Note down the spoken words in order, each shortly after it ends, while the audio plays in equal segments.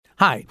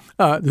Hi,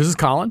 this is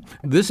Colin.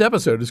 This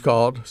episode is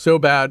called So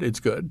Bad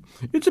It's Good.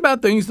 It's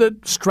about things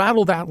that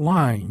straddle that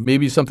line.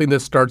 Maybe something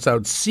that starts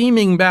out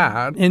seeming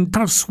bad and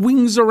kind of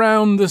swings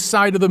around the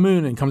side of the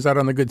moon and comes out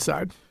on the good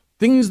side.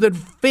 Things that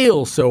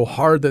fail so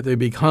hard that they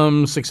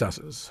become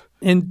successes.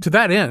 And to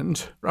that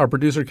end, our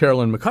producer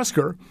Carolyn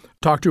McCusker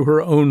talked to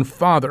her own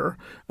father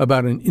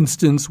about an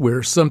instance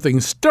where something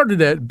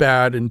started out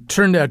bad and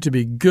turned out to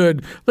be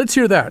good. Let's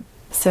hear that.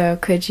 So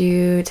could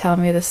you tell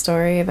me the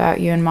story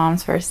about you and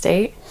Mom's first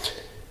date?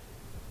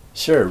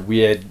 Sure. We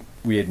had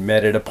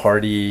met at a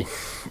party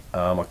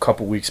a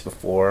couple weeks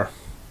before.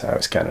 I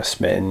was kind of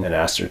smitten and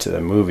asked her to the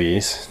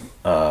movies.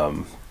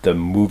 The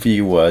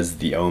movie was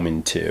The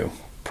Omen 2.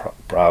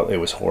 It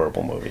was a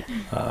horrible movie.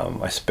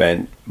 I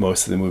spent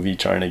most of the movie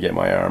trying to get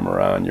my arm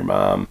around your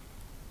mom.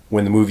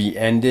 When the movie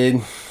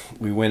ended,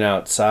 we went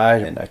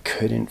outside and I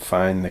couldn't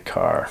find the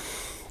car.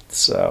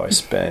 So I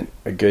spent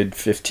a good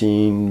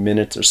 15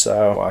 minutes or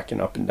so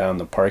walking up and down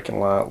the parking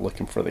lot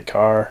looking for the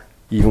car.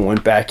 Even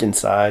went back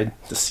inside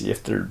to see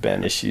if there had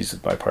been issues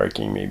with my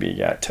parking. Maybe it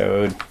got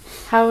towed.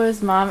 How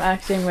was Mom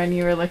acting when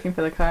you were looking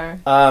for the car?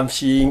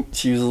 She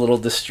was a little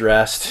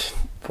distressed.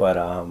 But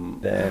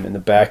then in the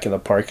back of the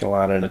parking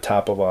lot on the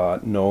top of a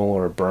knoll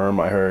or a berm,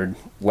 I heard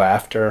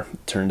laughter.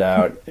 It turned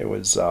out it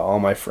was all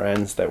my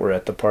friends that were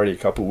at the party a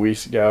couple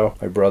weeks ago.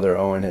 My brother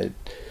Owen had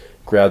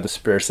grabbed the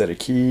spare set of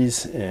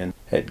keys and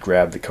had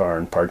grabbed the car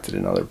and parked it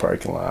in another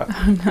parking lot.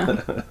 Oh,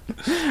 no.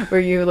 Were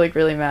you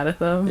really mad at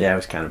them? Yeah, I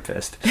was kind of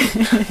pissed.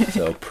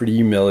 So pretty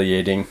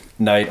humiliating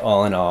night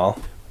all in all.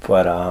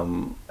 But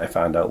I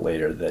found out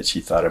later that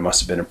she thought I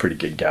must have been a pretty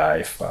good guy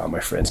if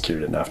my friends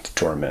cared enough to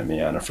torment me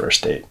on a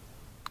first date.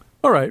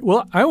 All right.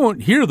 Well, I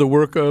won't hear the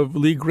work of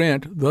Lee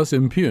Grant, thus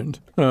impugned.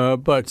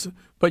 But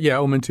yeah,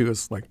 Omen 2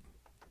 is like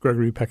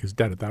Gregory Peck is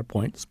dead at that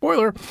point.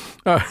 Spoiler.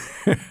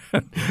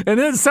 And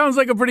it sounds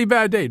like a pretty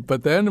bad date.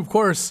 But then, of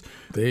course,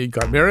 they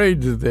got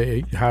married.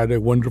 They had a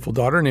wonderful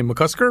daughter named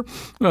McCusker.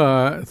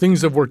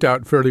 Things have worked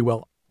out fairly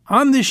well.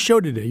 On this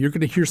show today, you're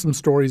going to hear some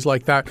stories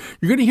like that.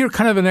 You're going to hear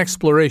kind of an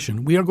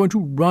exploration. We are going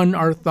to run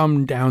our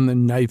thumb down the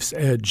knife's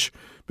edge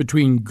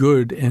between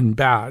good and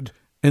bad.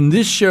 And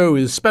this show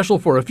is special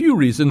for a few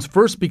reasons.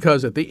 First,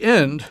 because at the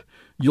end,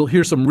 you'll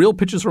hear some real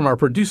pitches from our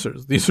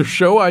producers. These are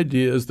show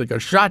ideas that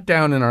got shot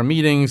down in our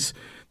meetings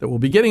that will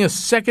be getting a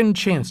second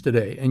chance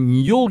today.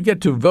 And you'll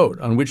get to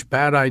vote on which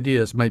bad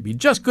ideas might be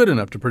just good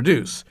enough to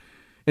produce.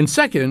 And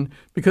second,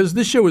 because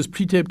this show was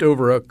pre-taped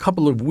over a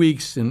couple of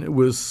weeks and it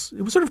was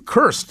sort of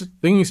cursed.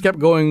 Things kept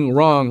going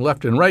wrong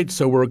left and right.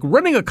 So we're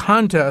running a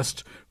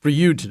contest for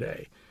you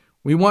today.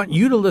 We want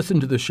you to listen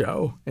to the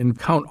show and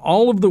count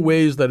all of the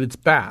ways that it's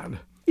bad.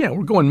 Yeah,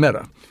 we're going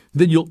meta.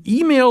 Then you'll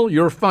email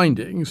your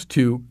findings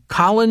to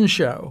Colin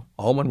Show,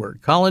 all one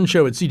word,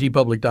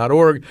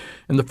 colinshow@ctpublic.org.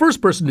 And the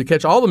first person to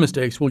catch all the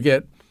mistakes will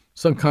get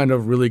some kind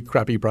of really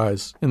crappy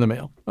prize in the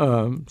mail.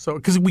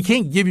 Because we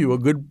can't give you a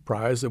good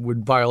prize that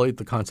would violate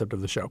the concept of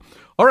the show.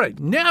 All right,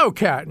 now,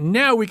 Kat,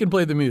 now we can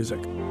play the music.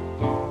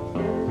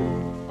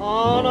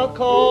 On a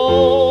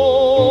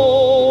cold,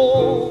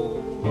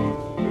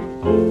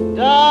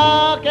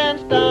 dark and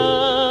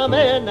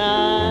stormy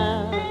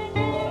night,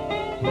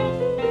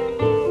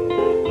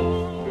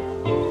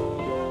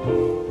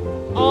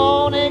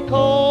 on a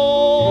cold,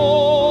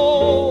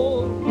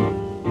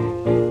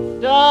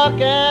 dark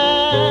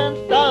and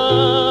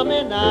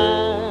stormy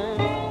night,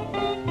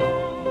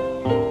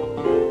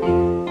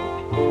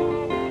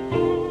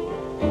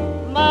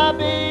 my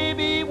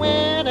baby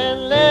went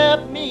and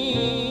left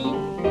me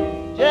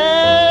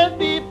just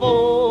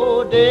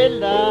before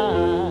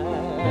daylight.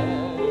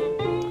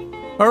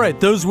 All right,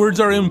 those words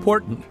are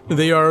important.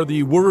 They are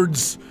the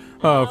words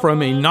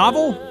from a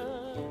novel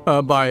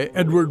by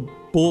Edward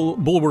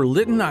Bulwer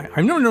Lytton.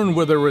 I've never known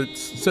whether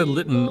it's said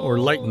Lytton or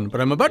Lytton,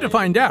 but I'm about to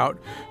find out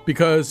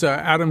because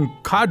Adam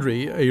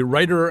Kadri, a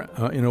writer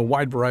in a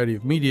wide variety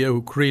of media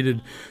who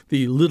created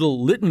the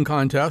Little Lytton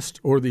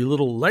Contest or the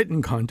Little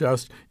Lytton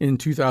Contest in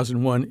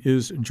 2001,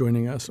 is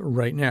joining us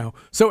right now.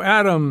 So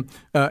Adam,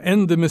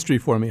 end the mystery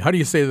for me. How do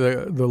you say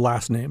the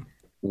last name?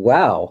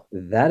 Wow,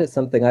 that is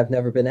something I've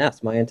never been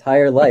asked. My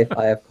entire life,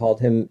 I have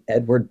called him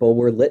Edward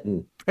Bulwer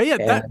Lytton.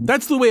 Yeah,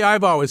 that's the way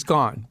I've always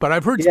gone. But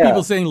I've heard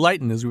people saying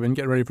Lytton as we've been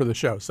getting ready for the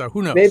show. So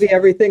who knows? Maybe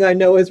everything I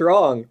know is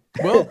wrong.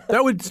 Well,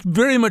 that would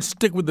very much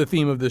stick with the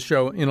theme of this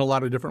show in a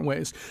lot of different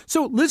ways.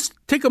 So let's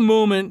take a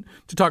moment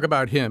to talk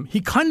about him.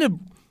 He kind of,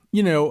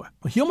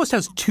 he almost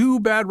has two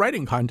bad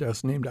writing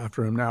contests named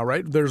after him now,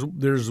 right? There's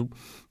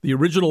the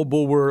original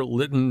Bulwer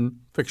Lytton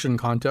fiction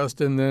contest,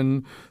 and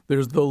then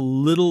there's the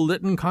Little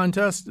Lytton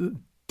contest.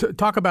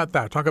 Talk about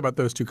that. Talk about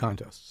those two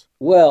contests.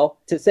 Well,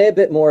 to say a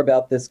bit more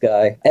about this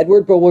guy,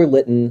 Edward Bulwer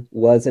Lytton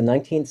was a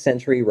 19th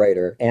century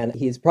writer, and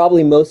he's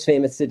probably most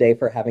famous today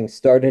for having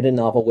started a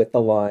novel with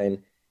the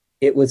line,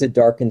 "It was a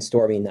dark and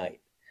stormy night."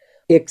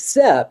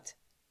 Except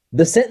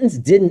the sentence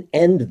didn't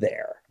end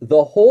there.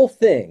 The whole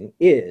thing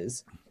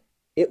is,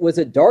 "It was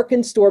a dark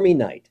and stormy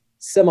night,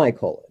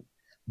 semicolon.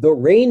 The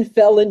rain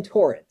fell in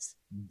torrents,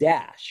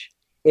 dash,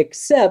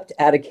 except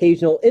at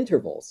occasional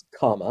intervals,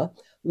 comma,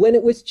 when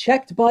it was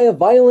checked by a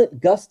violent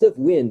gust of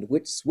wind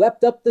which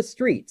swept up the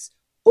streets,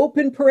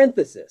 open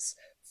parenthesis,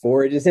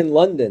 for it is in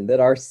London that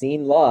our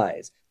scene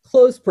lies,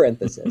 close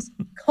parenthesis,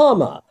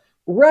 comma,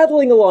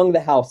 rattling along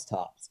the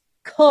housetops,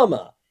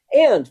 comma,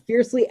 and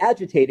fiercely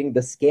agitating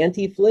the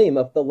scanty flame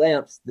of the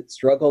lamps that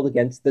struggled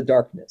against the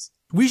darkness.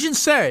 We should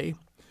say,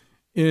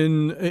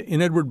 in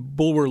Edward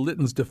Bulwer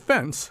Lytton's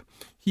defense,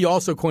 he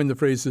also coined the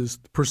phrases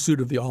pursuit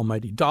of the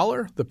almighty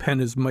dollar, the pen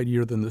is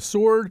mightier than the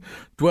sword,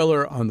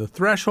 dweller on the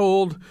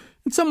threshold,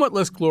 and somewhat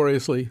less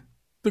gloriously,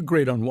 the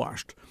great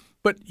unwashed.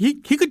 But he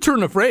could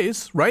turn a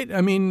phrase, right?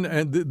 I mean,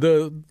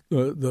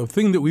 the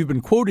thing that we've been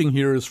quoting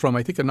here is from,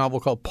 I think, a novel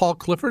called Paul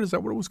Clifford. Is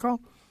that what it was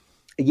called?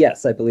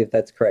 Yes, I believe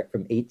that's correct,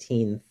 from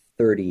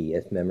 1830,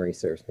 if memory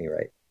serves me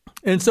right.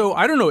 And so,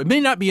 I don't know, it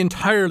may not be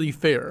entirely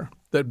fair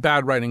that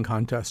bad writing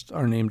contests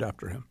are named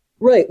after him.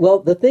 Right. Well,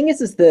 the thing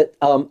is that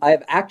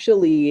I've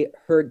actually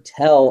heard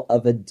tell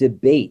of a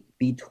debate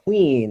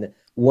between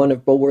one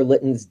of Bulwer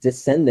Lytton's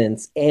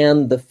descendants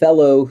and the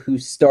fellow who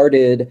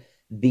started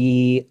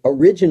the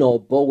original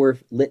Bulwer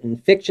Lytton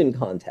fiction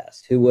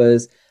contest, who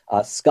was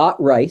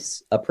Scott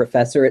Rice, a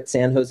professor at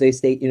San Jose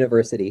State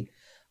University.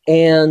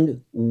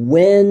 And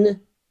when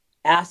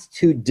asked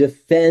to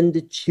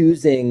defend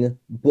choosing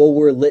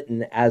Bulwer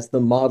Lytton as the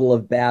model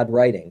of bad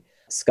writing,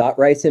 Scott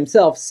Rice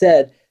himself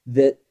said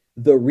that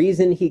the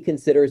reason he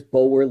considers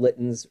Bulwer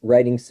Lytton's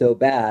writing so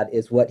bad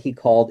is what he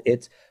called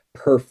its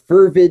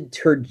perfervid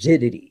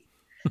turgidity.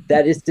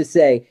 That is to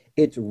say,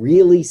 it's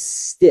really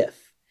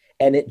stiff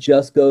and it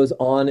just goes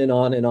on and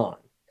on and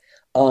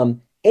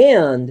on.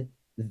 And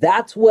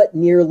that's what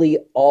nearly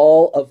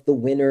all of the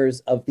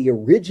winners of the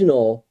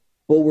original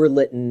Bulwer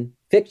Lytton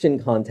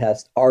fiction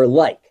contest are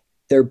like.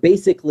 They're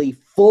basically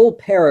full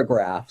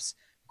paragraphs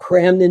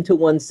crammed into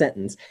one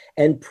sentence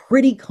and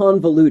pretty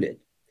convoluted.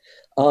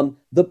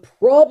 The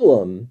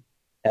problem,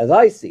 as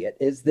I see it,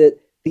 is that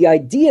the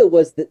idea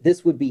was that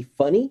this would be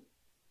funny,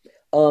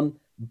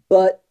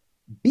 but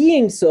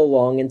being so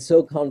long and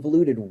so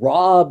convoluted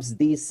robs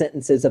these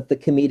sentences of the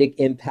comedic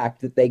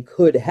impact that they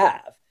could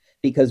have,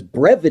 because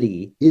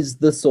brevity is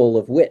the soul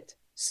of wit.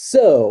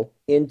 So,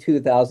 in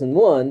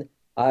 2001,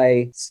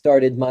 I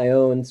started my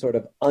own sort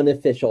of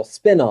unofficial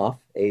spin-off,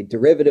 a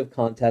derivative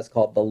contest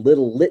called the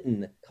Little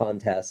Lytton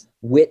Contest,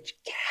 which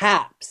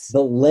caps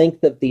the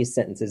length of these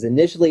sentences.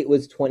 Initially, it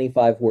was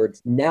 25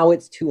 words. Now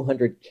it's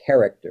 200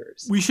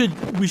 characters. We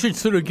should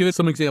sort of give it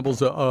some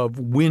examples of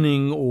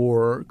winning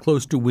or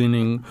close to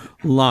winning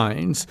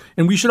lines.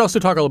 And we should also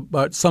talk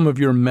about some of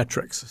your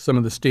metrics, some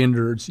of the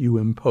standards you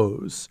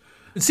impose.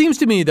 It seems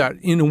to me that,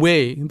 in a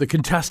way, the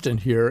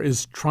contestant here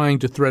is trying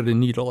to thread a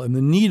needle, and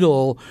the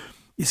needle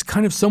is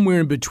kind of somewhere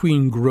in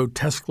between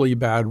grotesquely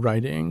bad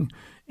writing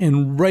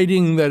and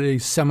writing that a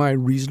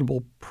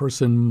semi-reasonable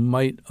person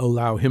might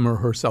allow him or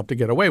herself to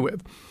get away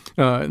with.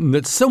 And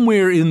that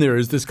somewhere in there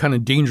is this kind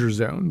of danger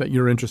zone that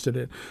you're interested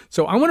in.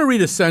 So I want to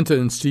read a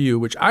sentence to you,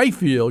 which I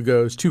feel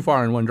goes too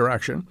far in one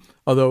direction,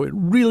 although it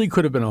really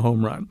could have been a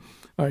home run.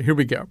 Here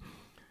we go.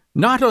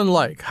 Not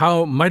unlike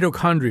how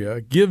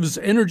mitochondria gives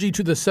energy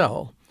to the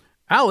cell,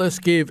 Alice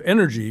gave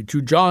energy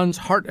to John's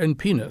heart and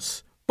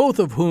penis, both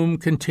of whom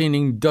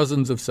containing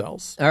dozens of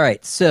cells. All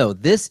right, so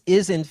this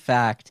is in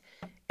fact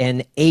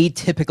an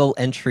atypical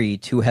entry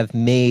to have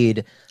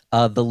made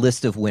the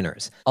list of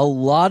winners. A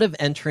lot of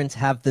entrants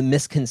have the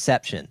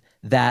misconception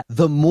that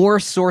the more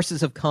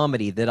sources of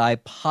comedy that I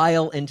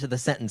pile into the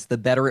sentence, the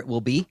better it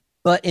will be.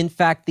 But in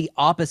fact, the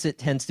opposite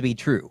tends to be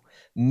true.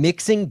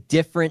 Mixing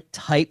different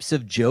types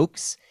of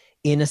jokes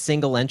in a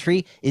single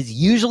entry is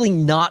usually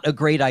not a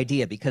great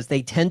idea because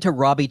they tend to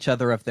rob each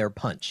other of their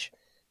punch.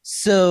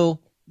 So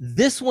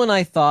this one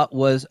I thought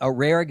was a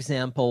rare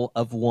example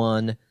of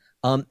one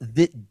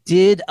that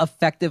did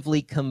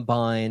effectively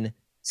combine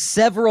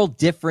several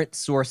different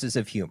sources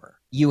of humor.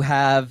 You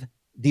have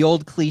the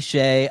old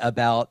cliche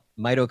about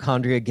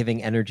mitochondria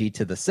giving energy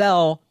to the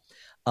cell.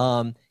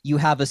 You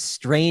have a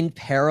strained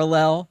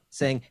parallel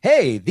saying,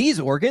 hey, these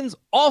organs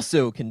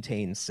also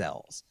contain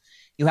cells.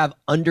 You have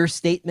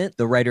understatement.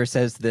 The writer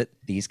says that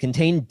these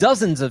contain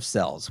dozens of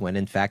cells when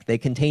in fact they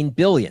contain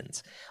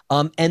billions.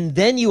 And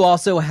then you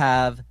also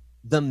have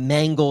the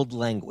mangled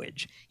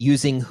language,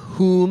 using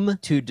whom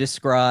to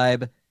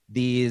describe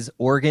these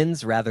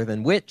organs rather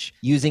than which,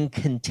 using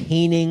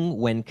containing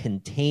when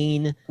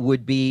contain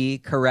would be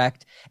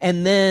correct.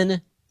 And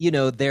then, you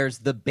know, there's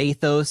the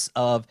bathos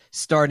of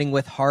starting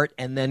with heart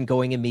and then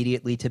going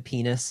immediately to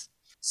penis.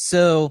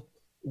 So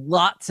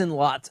lots and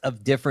lots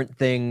of different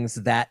things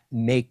that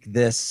make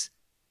this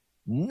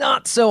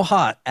not so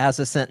hot as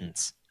a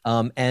sentence.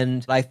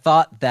 And I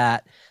thought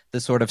that the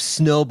sort of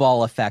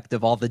snowball effect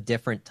of all the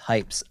different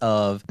types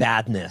of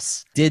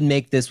badness did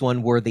make this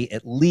one worthy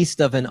at least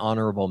of an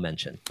honorable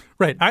mention.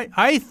 Right.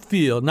 I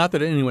feel, not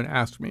that anyone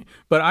asked me,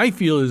 but I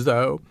feel as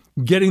though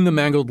getting the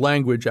mangled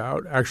language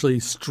out actually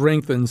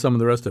strengthened some of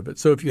the rest of it.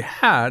 So if you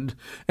had,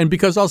 and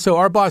because also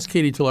our boss,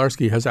 Katie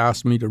Tolarski, has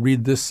asked me to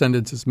read this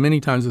sentence as many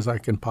times as I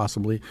can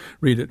possibly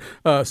read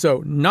it.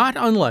 So not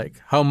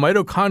unlike how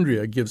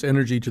mitochondria gives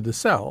energy to the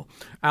cell,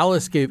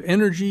 Alice gave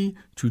energy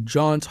to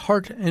John's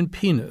heart and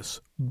penis,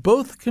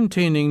 both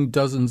containing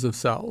dozens of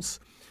cells.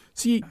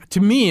 See, to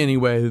me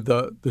anyway,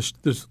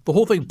 the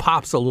whole thing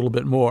pops a little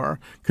bit more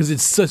because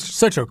it's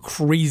such a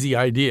crazy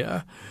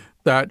idea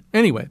that,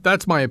 anyway,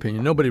 that's my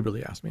opinion. Nobody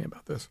really asked me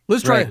about this.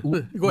 Let's try it.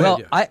 Go ahead.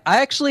 Yeah. I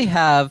actually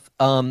have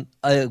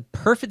a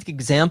perfect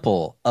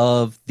example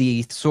of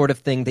the sort of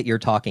thing that you're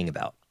talking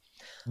about.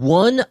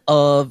 One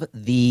of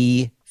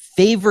the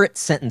favorite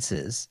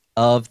sentences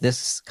of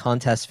this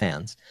contest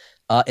fans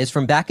is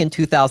from back in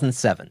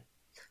 2007.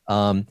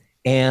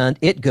 And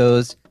it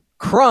goes,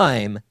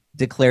 "Crime,"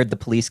 declared the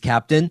police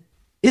captain,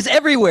 "is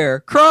everywhere.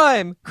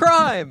 Crime,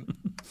 crime."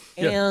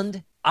 Yeah.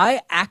 And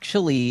I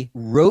actually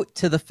wrote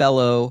to the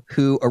fellow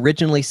who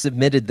originally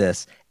submitted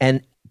this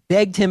and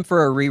begged him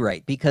for a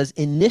rewrite because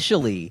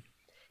initially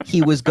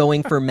he was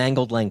going for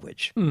mangled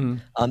language.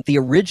 The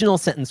original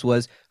sentence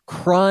was,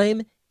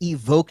 "Crime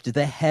evoked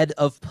the head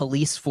of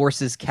police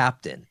forces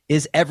captain.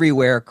 Is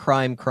everywhere.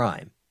 Crime,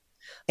 crime."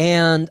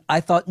 And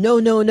I thought,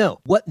 no.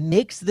 What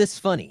makes this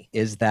funny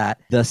is that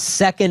the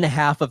second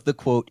half of the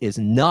quote is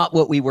not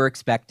what we were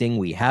expecting.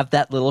 We have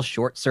that little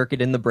short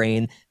circuit in the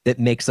brain that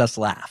makes us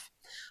laugh.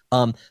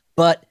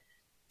 But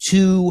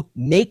to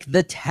make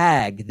the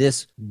tag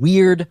this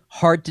weird,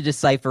 hard to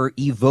decipher,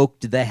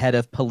 evoked the head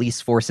of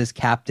police forces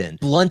captain,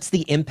 blunts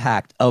the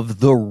impact of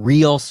the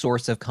real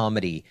source of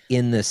comedy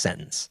in this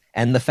sentence.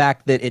 And the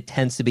fact that it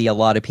tends to be a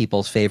lot of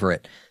people's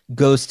favorite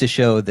goes to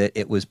show that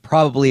it was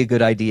probably a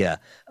good idea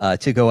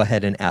to go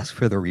ahead and ask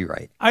for the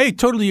rewrite. I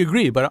totally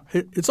agree. But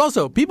it's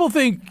also, people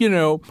think,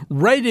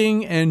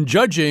 writing and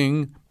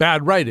judging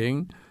bad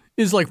writing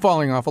is like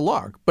falling off a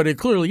log, but it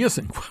clearly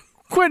isn't.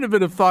 Quite a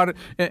bit of thought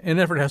and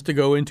effort has to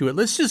go into it.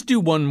 Let's just do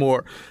one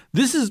more.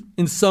 This is,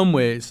 in some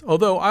ways,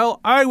 although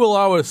I will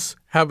always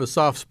have a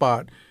soft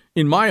spot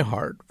in my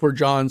heart for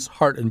John's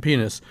heart and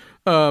penis,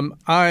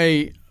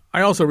 I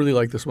also really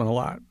like this one a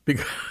lot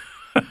because,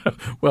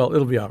 well,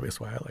 it'll be obvious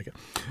why I like it.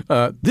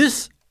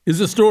 This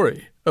is a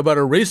story about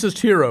a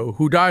racist hero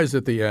who dies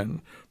at the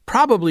end,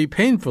 probably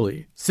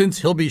painfully, since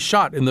he'll be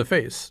shot in the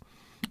face.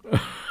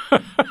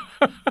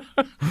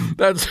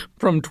 That's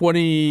from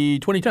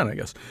 2010, I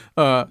guess.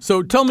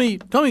 So tell me,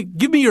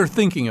 give me your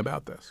thinking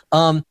about this.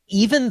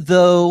 Even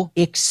though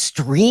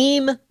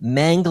extreme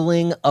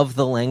mangling of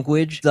the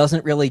language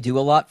doesn't really do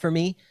a lot for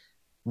me,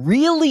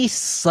 really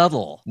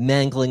subtle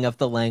mangling of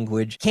the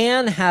language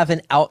can have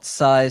an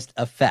outsized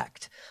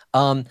effect.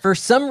 For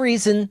some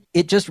reason,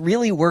 it just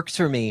really works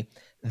for me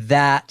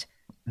that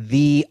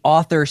the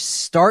author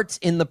starts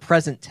in the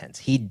present tense.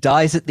 He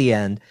dies at the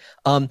end,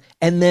 and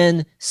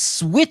then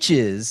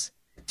switches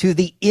to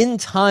the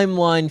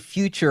in-timeline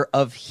future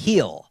of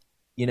he'll.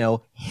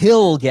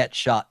 He'll get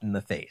shot in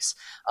the face,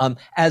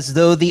 as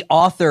though the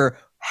author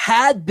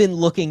had been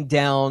looking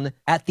down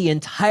at the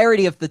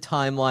entirety of the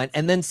timeline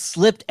and then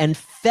slipped and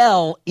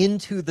fell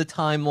into the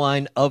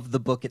timeline of the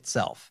book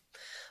itself.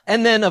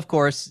 And then, of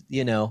course,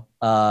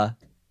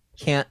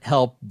 can't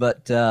help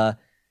but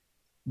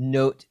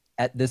note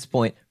at this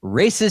point,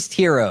 racist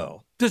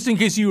hero. Just in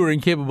case you were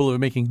incapable of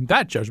making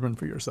that judgment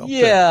for yourself.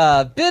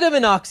 Yeah, bit of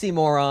an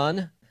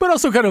oxymoron. But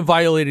also kind of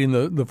violating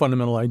the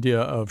fundamental idea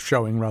of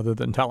showing rather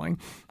than telling.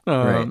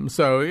 Right.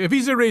 So if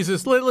he's a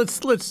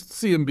racist, let's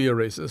see him be a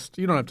racist.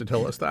 You don't have to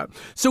tell us that.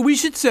 So we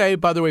should say,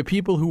 by the way,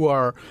 people who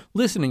are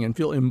listening and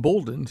feel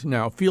emboldened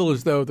now feel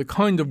as though the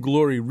kind of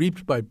glory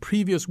reaped by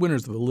previous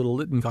winners of the Little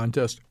Litton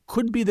contest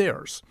could be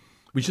theirs.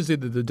 We should say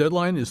that the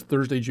deadline is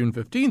Thursday, June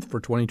 15th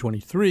for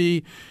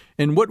 2023.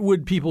 And what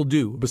would people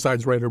do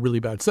besides write a really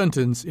bad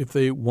sentence if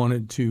they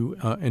wanted to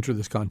enter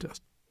this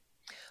contest?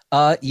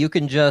 You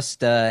can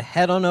just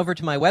head on over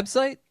to my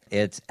website.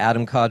 It's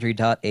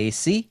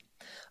adamcaudry.ac.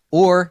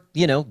 Or,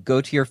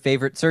 go to your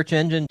favorite search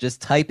engine.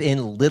 Just type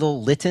in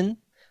Little Litton.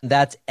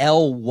 That's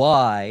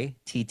Lyttle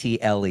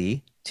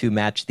to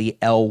match the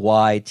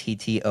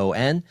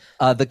Lytton.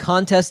 The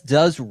contest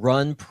does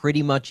run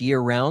pretty much year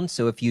round.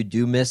 So if you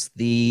do miss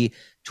the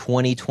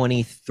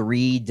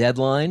 2023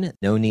 deadline,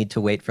 no need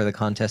to wait for the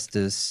contest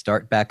to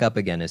start back up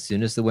again. As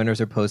soon as the winners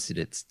are posted,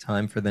 it's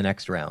time for the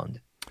next round.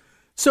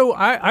 So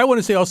I want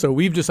to say also,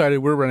 we've decided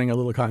we're running a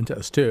little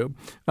contest too.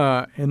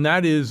 And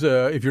that is,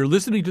 if you're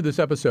listening to this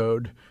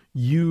episode,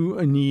 you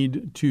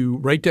need to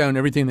write down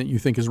everything that you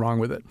think is wrong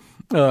with it.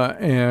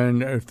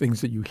 And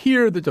things that you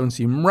hear that don't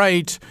seem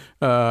right,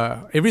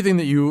 everything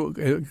that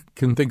you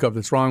can think of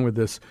that's wrong with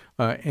this.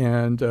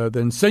 And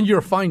then send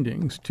your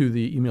findings to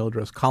the email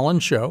address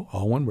colinshow,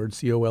 all one word,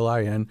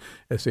 COLINSHOW,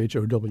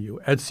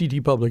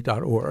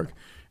 @ctpublic.org.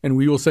 And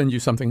we will send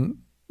you something,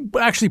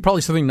 but actually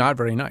probably something not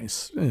very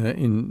nice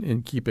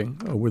in keeping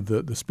with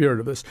the spirit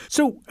of this.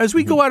 So as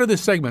we go out of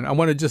this segment, I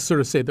want to just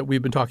sort of say that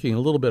we've been talking a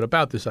little bit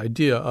about this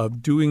idea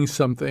of doing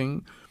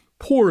something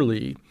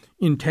poorly,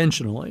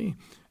 intentionally,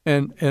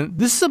 And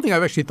this is something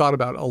I've actually thought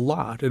about a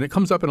lot, and it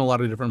comes up in a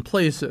lot of different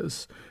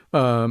places.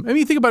 I mean,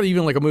 you think about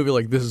even like a movie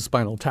like This Is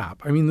Spinal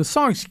Tap. I mean, the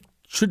songs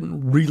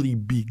shouldn't really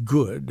be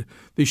good.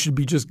 They should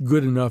be just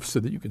good enough so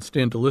that you can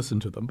stand to listen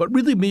to them. But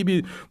really,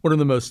 maybe one of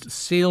the most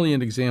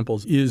salient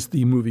examples is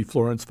the movie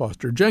Florence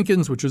Foster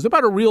Jenkins, which is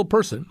about a real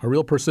person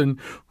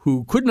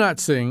who could not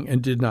sing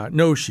and did not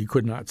know she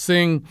could not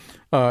sing.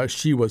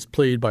 She was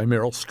played by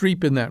Meryl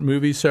Streep in that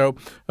movie. So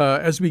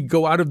as we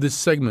go out of this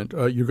segment,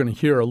 you're going to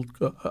hear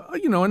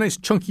a nice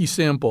chunky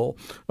sample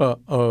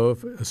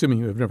of, assuming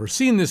you have never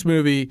seen this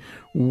movie,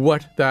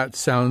 what that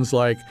sounds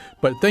like.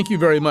 But thank you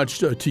very much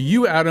to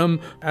you, Adam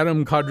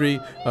Kadri.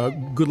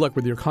 Good luck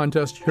with your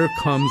contest. Here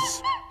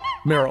comes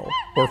Meryl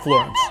or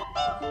Florence.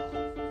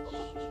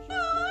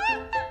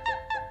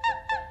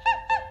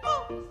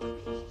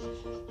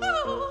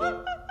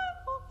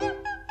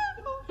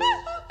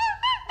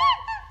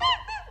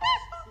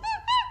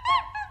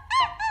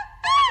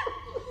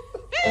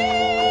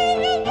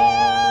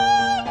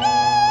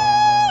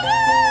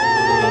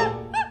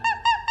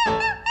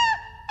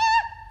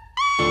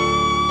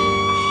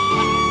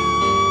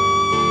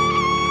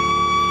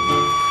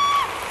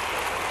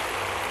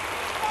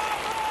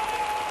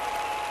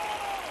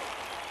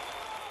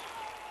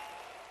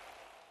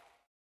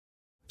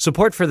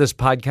 Support for this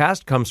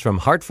podcast comes from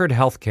Hartford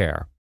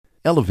Healthcare.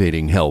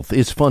 Elevating Health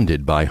is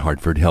funded by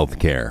Hartford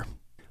Healthcare.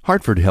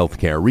 Hartford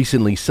Healthcare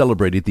recently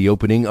celebrated the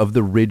opening of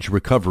the Ridge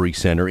Recovery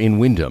Center in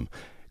Windham.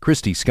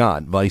 Christy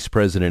Scott, Vice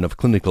President of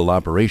Clinical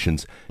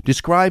Operations,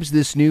 describes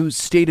this new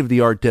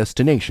state-of-the-art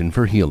destination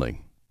for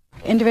healing.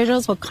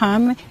 Individuals will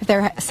come if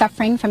they're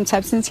suffering from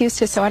substance use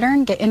disorder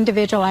and get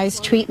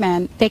individualized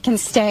treatment. They can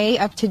stay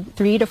up to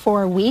 3 to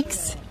 4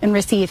 weeks and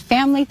receive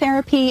family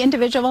therapy,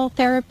 individual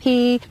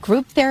therapy,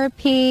 group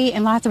therapy,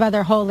 and lots of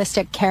other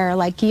holistic care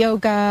like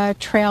yoga,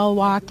 trail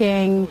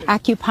walking,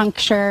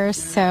 acupuncture.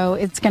 So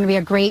it's going to be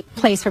a great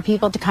place for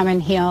people to come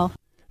and heal.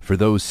 For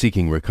those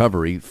seeking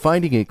recovery,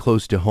 finding it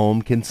close to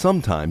home can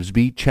sometimes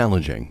be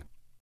challenging.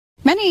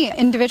 Many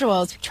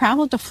individuals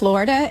travel to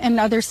Florida and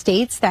other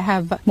states that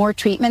have more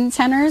treatment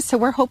centers, so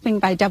we're hoping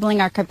by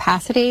doubling our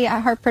capacity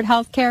at Hartford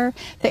Healthcare,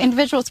 the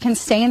individuals can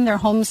stay in their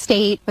home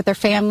state with their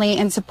family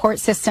and support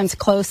systems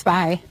close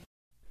by.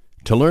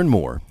 To learn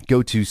more,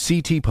 go to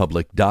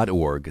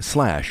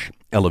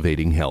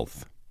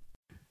ctpublic.org/elevatinghealth.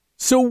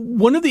 So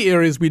one of the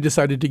areas we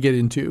decided to get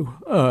into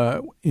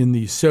in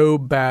the so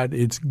bad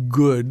it's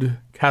good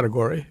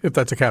category, if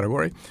that's a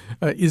category,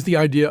 is the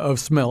idea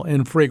of smell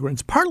and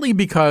fragrance, partly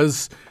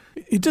because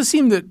it does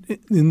seem that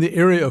in the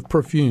area of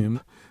perfume,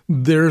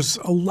 there's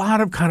a lot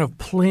of kind of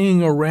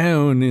playing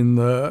around in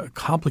the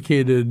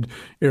complicated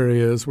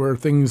areas where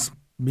things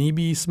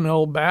maybe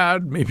smell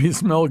bad, maybe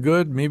smell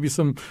good, maybe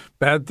some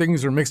bad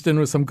things are mixed in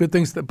with some good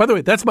things. By the way,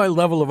 that's my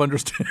level of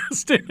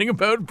understanding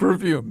about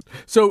perfume.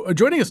 So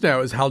joining us now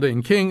is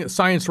Haldane King,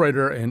 science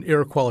writer and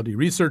air quality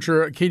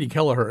researcher. Katie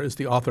Kelleher is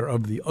the author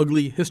of The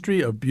Ugly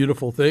History of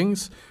Beautiful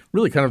Things.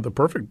 Really kind of the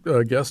perfect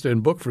guest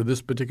and book for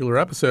this particular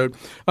episode.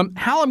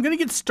 Hal, I'm going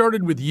to get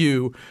started with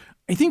you.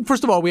 I think,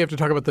 first of all, we have to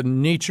talk about the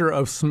nature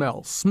of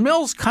smell.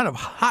 Smell's kind of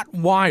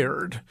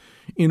hot-wired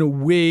in a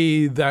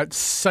way that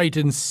sight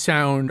and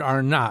sound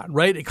are not,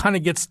 right? It kind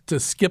of gets to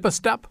skip a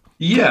step.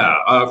 Yeah,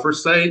 for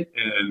sight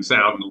and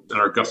sound and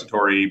our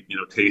gustatory,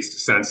 taste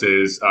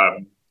senses,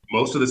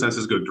 most of the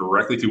senses go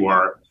directly to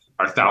our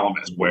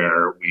thalamus,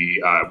 where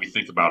we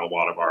think about a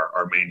lot of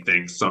our main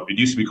things. So it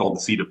used to be called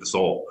the seat of the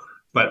soul,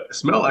 but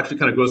smell actually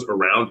kind of goes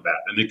around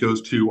that, and it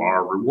goes to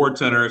our reward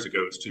centers. It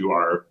goes to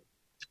our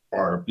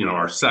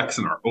sex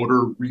and our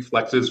odor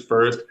reflexes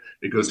first.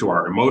 It goes to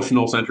our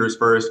emotional centers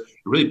first. It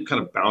really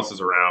kind of bounces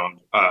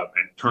around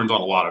and turns on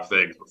a lot of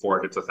things before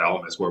it hits the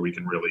thalamus, where we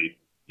can really,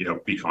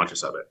 be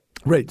conscious of it.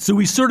 Right. So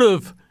we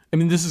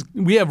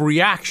we have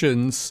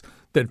reactions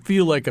that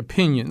feel like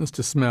opinions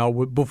to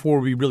smell before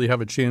we really have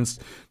a chance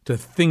to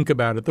think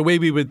about it. The way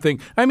we would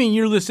think,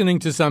 you're listening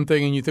to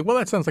something and you think, well,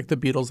 that sounds like the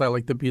Beatles. I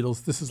like the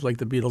Beatles. This is like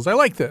the Beatles. I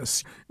like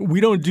this. We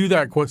don't do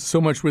that quite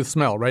so much with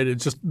smell, right?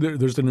 It's just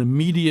there's an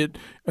immediate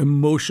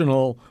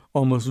emotional,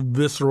 almost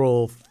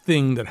visceral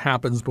thing that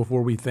happens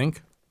before we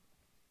think.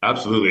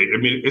 Absolutely.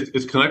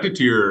 It's connected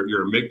to your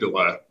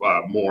amygdala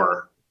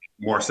more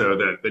so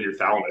than your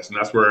thalamus. And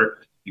that's where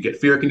you get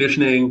fear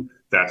conditioning.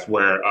 That's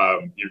where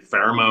your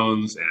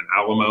pheromones and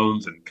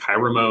allomones and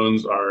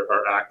chiromones are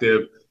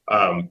active.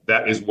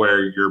 That is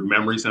where your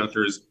memory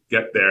sensors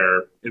get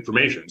their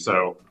information.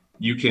 So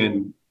you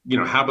can,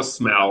 have a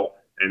smell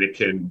and it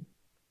can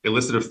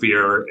elicit a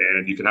fear,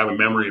 and you can have a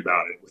memory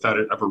about it without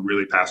it ever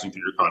really passing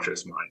through your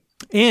conscious mind.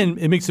 And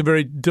it makes it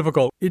very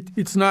difficult.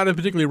 It's not a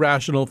particularly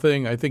rational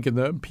thing. I think in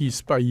the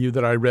piece by you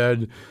that I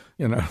read,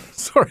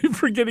 sorry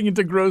for getting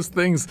into gross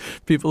things,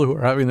 people who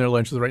are having their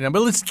lunches right now.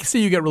 But let's say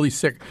you get really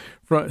sick,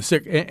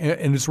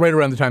 and it's right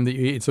around the time that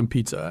you ate some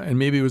pizza. And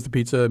maybe it was the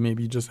pizza,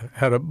 maybe you just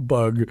had a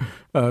bug.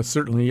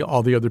 Certainly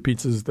all the other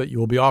pizzas that you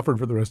will be offered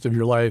for the rest of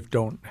your life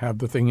don't have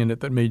the thing in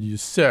it that made you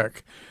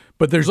sick.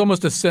 But there's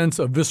almost a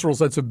visceral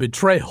sense of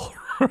betrayal,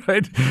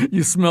 right?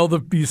 You smell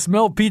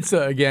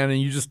pizza again,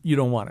 and you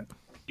don't want it.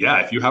 yeah,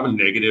 if you have a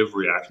negative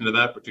reaction to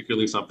that,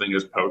 particularly something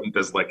as potent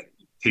as like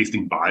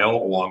tasting bile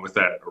along with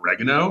that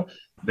oregano,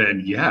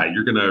 then yeah,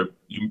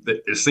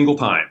 a single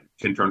time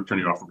can turn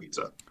you off from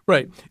pizza.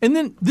 Right. And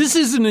then this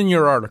isn't in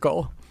your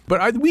article,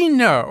 but we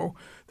know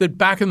that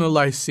back in the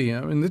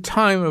Lyceum, in the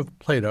time of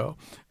Plato,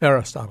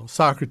 Aristotle,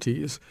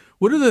 Socrates,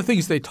 one of the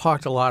things they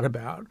talked a lot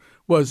about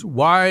was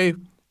why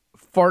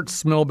farts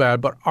smell bad,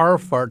 but our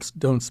farts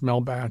don't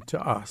smell bad to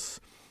us.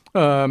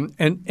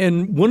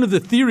 And one of the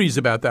theories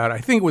about that, I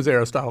think it was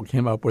Aristotle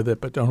came up with it,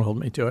 but don't hold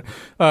me to it,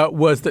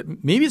 was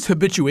that maybe it's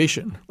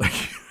habituation. Like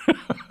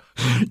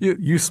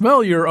you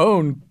smell your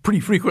own pretty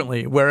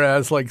frequently,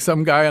 whereas like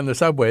some guy on the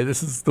subway,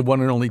 this is the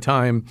one and only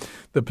time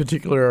the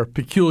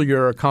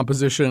peculiar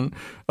composition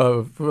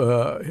of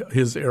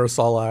his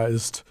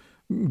aerosolized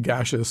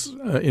gaseous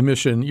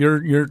emission.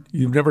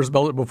 You've never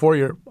smelled it before.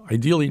 You're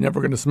ideally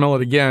never going to smell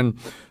it again.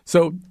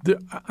 So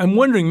I'm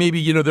wondering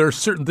maybe, there are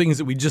certain things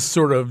that we just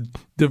sort of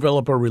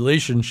develop a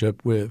relationship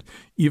with,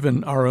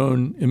 even our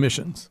own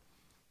emissions.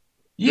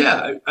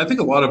 Yeah, I think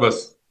a lot of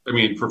us,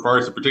 for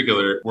farts in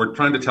particular, we're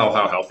trying to tell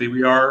how healthy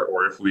we are,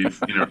 or if we've,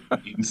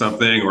 eaten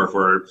something,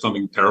 or if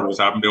something terrible's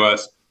happened to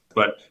us.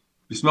 But if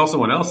you smell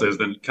someone else's,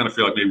 then you kind of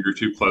feel like maybe you're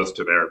too close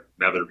to their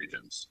nether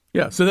regions.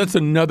 Yeah, so that's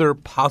another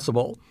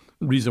possible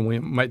reason we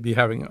might be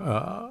having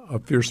a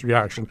fierce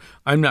reaction.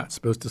 I'm not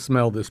supposed to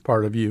smell this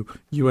part of you.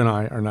 You and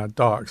I are not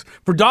dogs.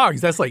 For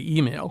dogs, that's like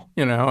email.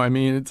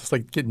 It's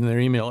like getting their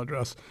email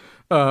address.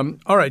 All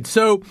right,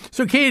 so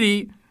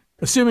Katie,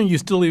 assuming you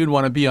still even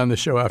want to be on the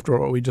show after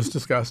what we just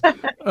discussed,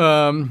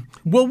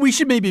 well, we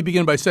should maybe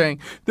begin by saying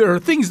there are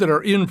things that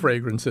are in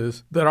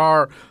fragrances that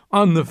are,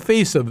 on the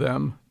face of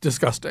them,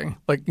 disgusting,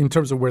 like in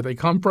terms of where they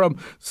come from.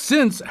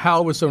 Since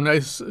Hal was so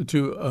nice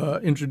to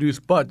introduce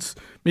butts,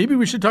 maybe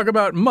we should talk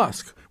about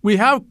musk. We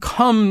have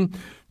come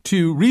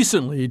to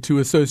recently to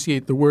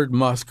associate the word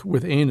musk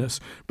with anus,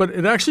 but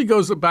it actually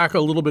goes back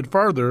a little bit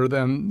farther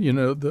than,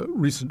 the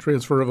recent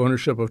transfer of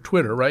ownership of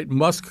Twitter, right?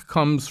 Musk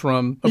comes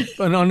from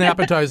an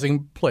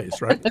unappetizing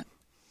place, right?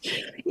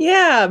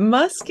 Yeah,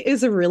 musk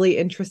is a really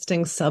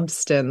interesting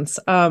substance.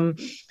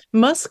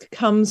 Musk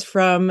comes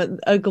from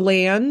a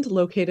gland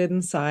located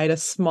inside a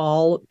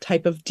small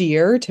type of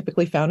deer,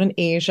 typically found in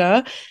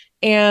Asia.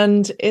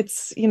 And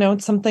it's,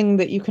 it's something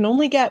that you can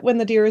only get when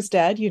the deer is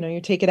dead.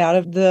 You take it out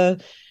of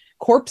the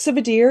corpse of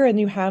a deer and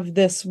you have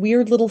this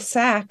weird little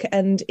sack.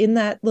 And in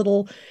that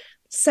little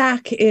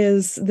sack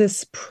is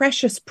this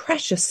precious,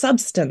 precious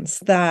substance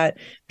that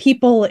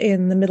people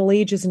in the Middle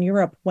Ages in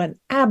Europe went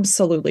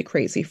absolutely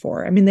crazy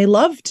for. They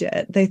loved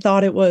it. They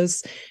thought it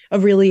was a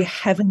really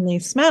heavenly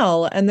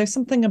smell. And there's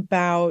something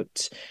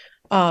about,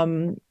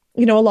 a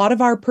lot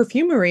of our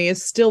perfumery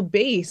is still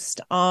based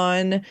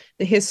on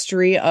the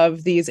history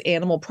of these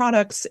animal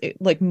products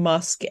like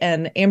musk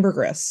and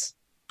ambergris.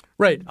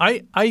 Right.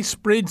 I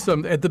sprayed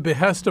some at the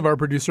behest of our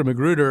producer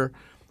Magruder.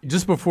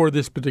 Just before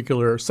this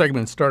particular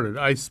segment started,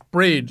 I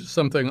sprayed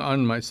something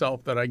on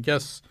myself that I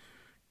guess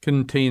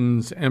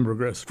contains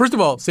ambergris. First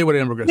of all, say what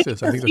ambergris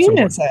is. I think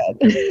that's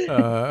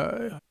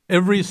important.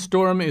 Every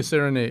Storm a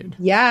Serenade.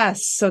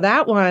 Yes. So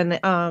that one,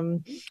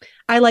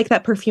 I like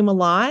that perfume a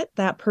lot.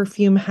 That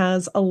perfume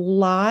has a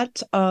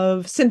lot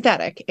of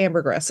synthetic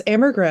ambergris.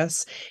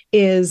 Ambergris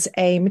is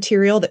a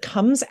material that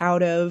comes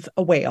out of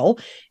a whale.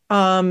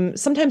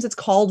 Sometimes it's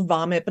called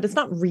vomit, but it's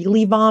not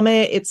really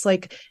vomit.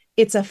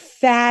 It's a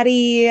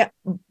fatty,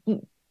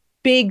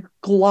 big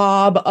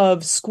glob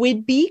of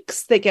squid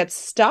beaks that gets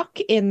stuck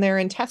in their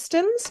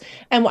intestines.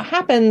 And what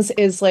happens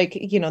is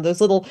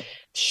those little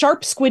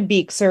sharp squid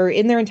beaks are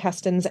in their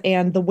intestines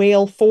and the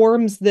whale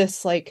forms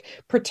this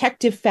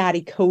protective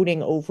fatty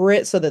coating over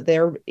it so that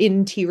their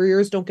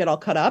interiors don't get all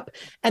cut up.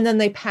 And then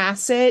they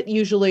pass it,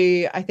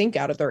 usually, I think,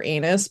 out of their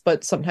anus,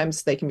 but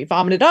sometimes they can be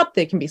vomited up.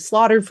 They can be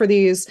slaughtered for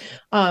these.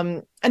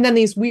 And then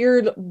these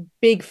weird,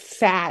 big,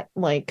 fat,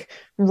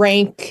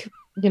 rank,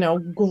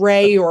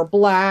 gray or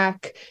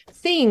black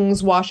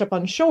things wash up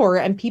on shore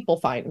and people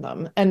find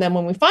them. And then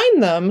when we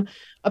find them,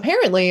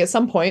 apparently at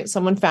some point,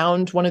 someone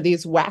found one of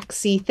these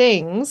waxy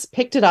things,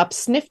 picked it up,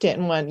 sniffed it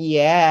and went,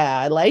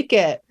 yeah, I like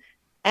it.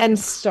 And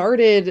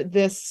started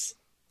this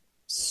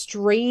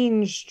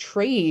strange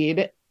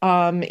trade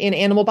in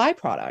animal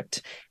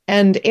byproduct.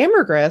 And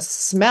ambergris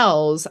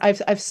smells,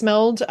 I've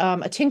smelled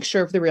a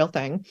tincture of the real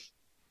thing.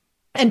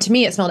 And to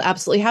me, it smelled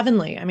absolutely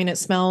heavenly. It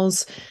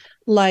smells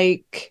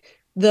like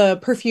the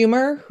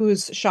perfumer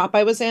whose shop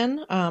I was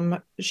in.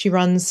 She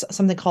runs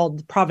something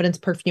called Providence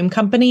Perfume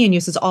Company and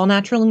uses all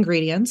natural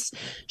ingredients.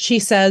 She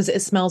says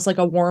it smells like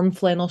a warm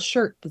flannel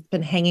shirt that's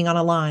been hanging on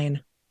a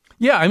line.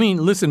 Yeah,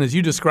 listen, as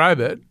you describe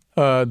it,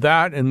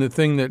 that and the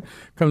thing that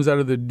comes out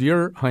of the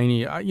deer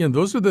hiney,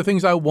 those are the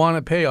things I want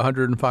to pay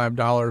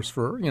 $105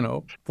 for,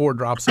 4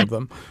 drops of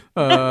them.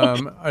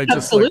 I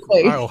just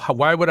Absolutely.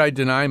 why would I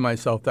deny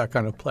myself that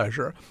kind of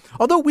pleasure?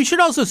 Although we should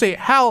also say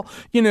how,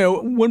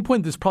 one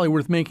point that's probably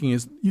worth making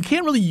is you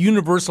can't really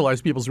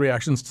universalize people's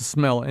reactions to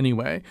smell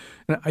anyway.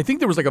 And I think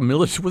there was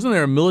wasn't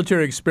there a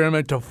military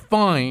experiment to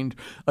find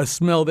a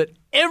smell that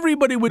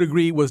everybody would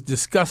agree was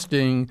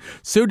disgusting,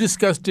 so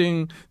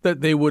disgusting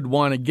that they would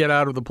want to get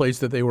out of the place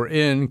that they were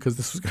in because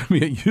this was going to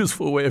be a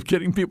useful way of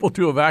getting people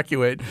to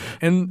evacuate.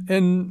 And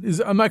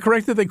am I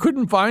correct that they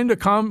couldn't find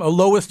a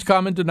lowest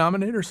common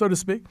denominator, so to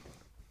speak?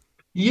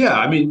 Yeah,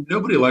 I mean,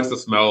 nobody likes the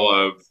smell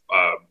of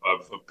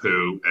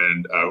poo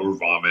and or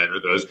vomit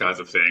or those kinds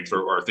of things,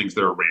 or things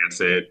that are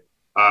rancid,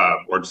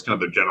 or just kind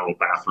of the general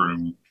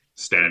bathroom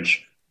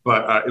stench.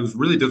 But it was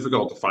really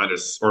difficult to find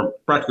or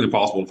practically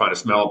impossible to find a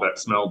smell that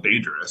smelled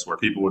dangerous, where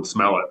people would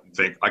smell it and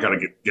think, "I got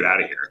to get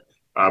out of here."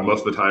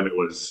 Most of the time, it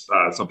was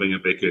something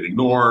that they could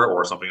ignore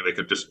or something that they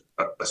could just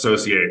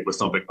associate with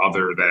something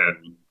other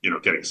than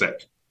getting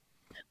sick.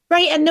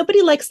 Right. And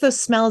nobody likes those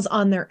smells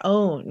on their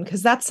own,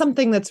 because that's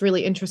something that's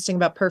really interesting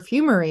about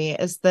perfumery,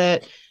 is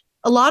that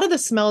a lot of the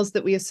smells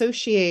that we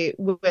associate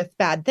with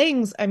bad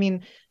things, I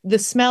mean, the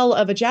smell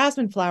of a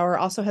jasmine flower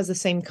also has the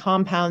same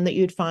compound that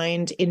you'd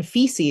find in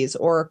feces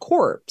or a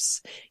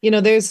corpse.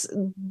 There's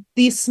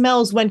these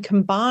smells, when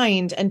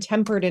combined and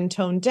tempered and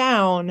toned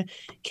down,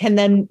 can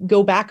then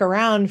go back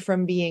around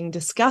from being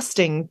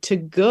disgusting to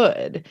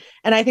good.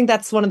 And I think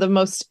that's one of the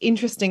most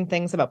interesting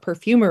things about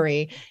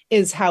perfumery,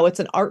 is how it's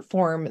an art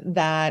form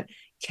that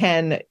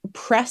can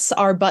press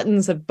our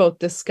buttons of both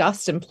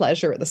disgust and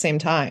pleasure at the same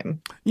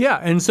time. Yeah,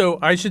 and so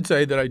I should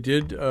say that I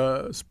did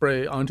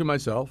spray onto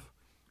myself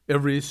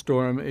Every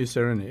Storm a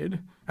Serenade.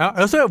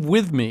 I also have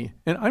with me,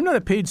 and I'm not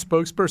a paid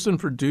spokesperson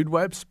for Dude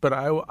Wipes, but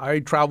I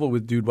travel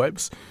with Dude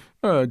Wipes.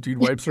 Dude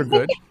Wipes are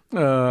good.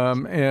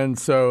 And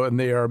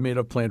they are made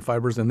of plant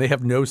fibers, and they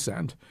have no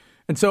scent.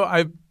 And so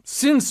I've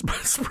since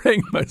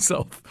spraying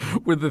myself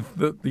with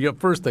the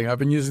first thing. I've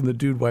been using the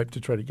Dude Wipe to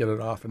try to get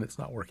it off, and it's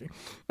not working.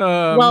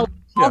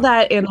 All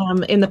that in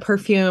the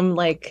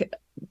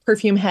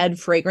perfume head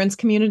fragrance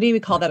community, we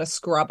call that a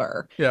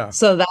scrubber. Yeah.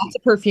 So that's a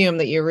perfume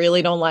that you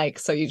really don't like,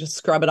 so you just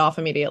scrub it off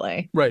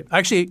immediately. Right. I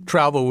actually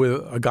travel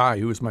with a guy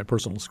who is my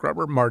personal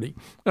scrubber, Marty.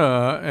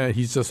 And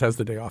he just has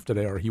the day off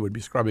today, or he would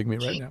be scrubbing me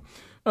right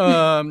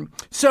now.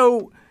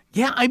 So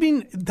yeah, I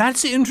mean,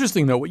 that's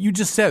interesting though, what you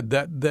just said,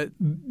 that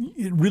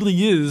it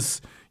really is,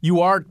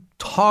 you are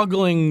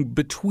toggling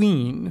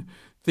between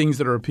things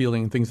that are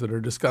appealing and things that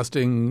are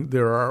disgusting.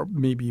 There are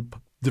maybe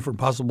different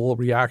possible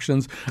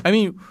reactions. I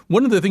mean,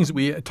 one of the things that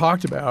we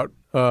talked about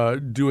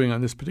doing on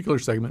this particular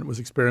segment was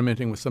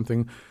experimenting with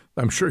something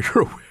I'm sure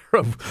you're aware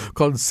of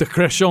called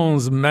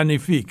Sécrétions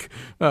Magnifiques,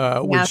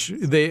 which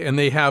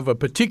they have a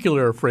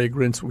particular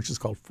fragrance which is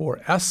called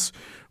 4S,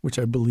 which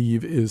I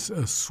believe is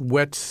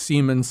sweat,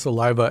 semen,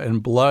 saliva,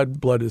 and blood.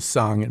 Blood is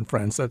sang in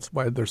France. That's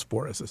why there's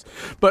 4 S's.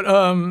 But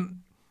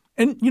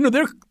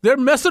they're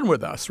messing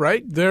with us,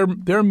 right?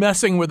 They're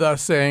messing with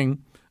us,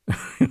 saying,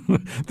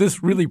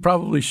 this really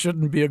probably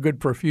shouldn't be a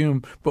good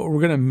perfume, but we're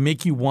going to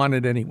make you want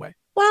it anyway.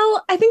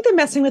 Well, I think they're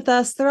messing with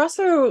us. They're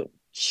also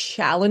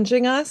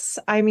challenging us.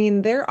 I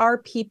mean, there are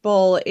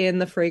people in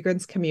the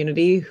fragrance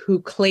community who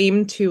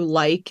claim to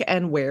like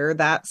and wear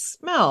that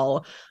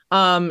smell.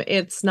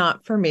 It's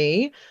not for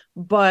me,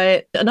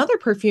 but another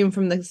perfume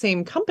from the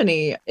same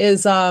company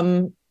is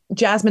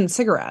Jasmine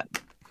Cigarette.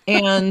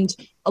 And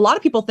a lot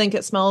of people think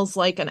it smells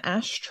like an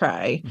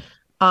ashtray.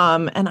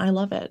 And I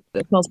love it.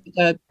 It smells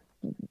like a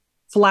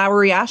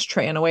flowery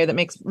ashtray in a way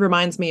that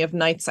reminds me of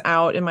nights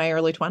out in my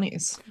early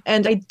 20s.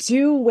 And I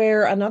do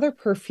wear another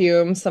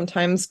perfume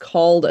sometimes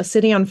called A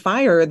City on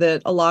Fire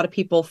that a lot of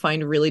people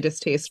find really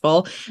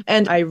distasteful.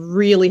 And I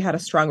really had a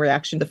strong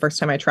reaction the first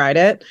time I tried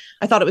it.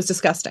 I thought it was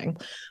disgusting.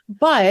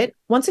 But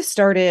once I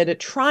started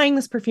trying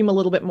this perfume a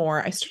little bit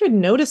more, I started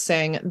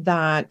noticing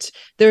that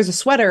there's a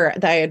sweater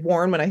that I had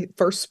worn when I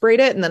first sprayed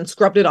it and then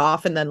scrubbed it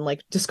off and then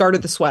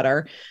discarded the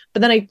sweater.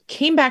 But then I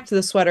came back to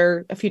the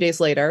sweater a few days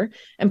later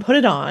and put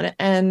it on,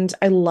 and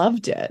I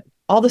loved it.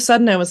 All of a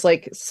sudden I was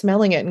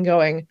smelling it and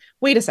going,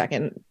 wait a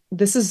second,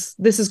 this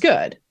is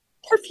good.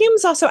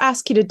 Perfumes also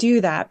ask you to do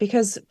that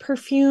because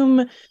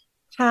perfume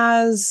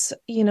has,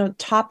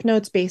 top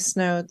notes, base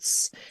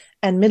notes,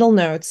 and middle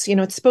notes.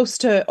 It's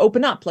supposed to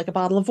open up like a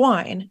bottle of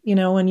wine.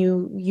 When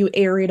you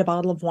aerate a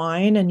bottle of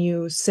wine and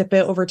you sip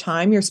it over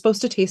time, you're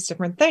supposed to taste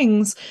different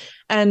things.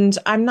 And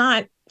I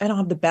don't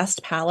have the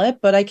best palate,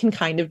 but I can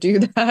kind of do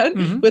that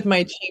with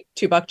my cheap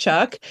 $2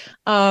 Chuck.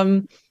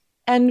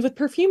 And with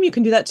perfume, you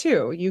can do that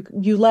too.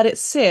 You let it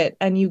sit,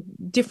 and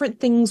different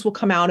things will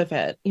come out of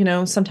it.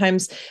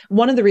 Sometimes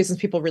one of the reasons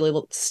people really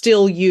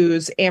still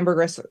use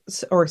ambergris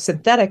or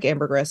synthetic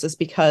ambergris is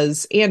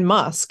because, and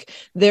musk,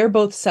 they're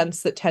both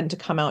scents that tend to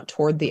come out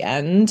toward the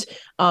end.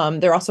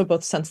 They're also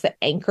both scents that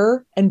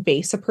anchor and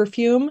base a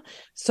perfume.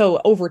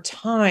 So over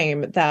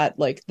time,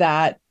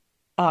 that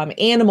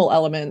animal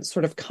element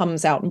sort of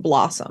comes out and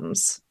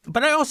blossoms.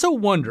 But I also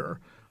wonder,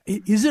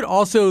 Is it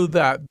also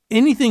that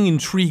anything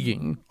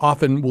intriguing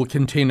often will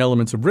contain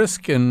elements of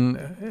risk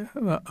and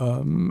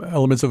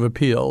elements of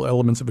appeal,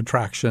 elements of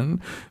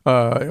attraction?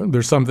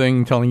 There's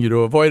something telling you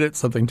to avoid it,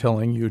 something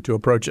telling you to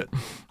approach it.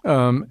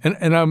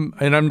 And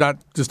I'm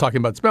not just talking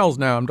about smells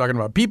now. I'm talking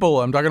about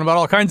people. I'm talking about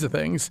all kinds of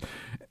things.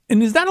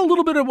 And is that a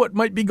little bit of what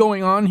might be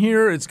going on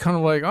here? It's kind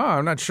of like,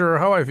 I'm not sure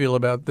how I feel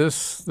about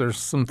this. There's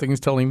some things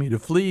telling me to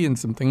flee and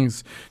some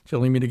things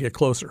telling me to get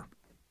closer.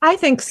 I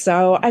think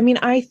so. I mean,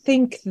 I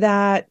think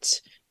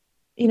that,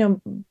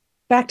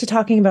 back to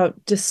talking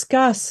about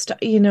disgust,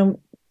 a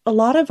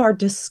lot of our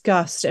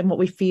disgust and what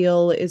we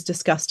feel is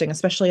disgusting,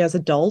 especially as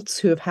adults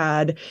who have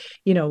had,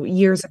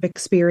 years of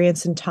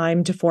experience and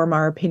time to form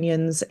our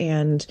opinions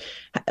and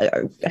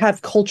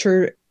have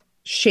culture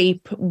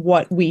shape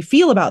what we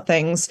feel about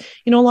things.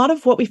 A lot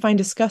of what we find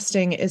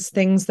disgusting is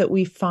things that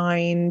we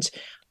find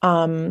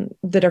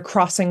that are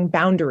crossing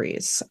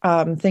boundaries,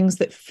 things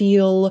that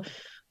feel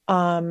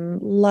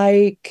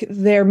like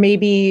they're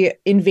maybe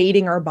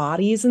invading our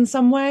bodies in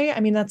some way. I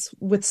mean, that's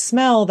with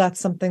smell, that's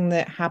something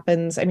that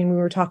happens. I mean, we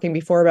were talking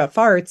before about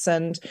farts,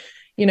 and,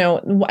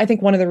 I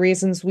think one of the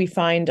reasons we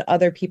find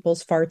other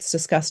people's farts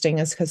disgusting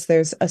is because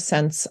there's a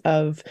sense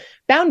of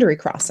boundary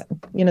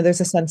crossing. There's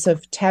a sense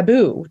of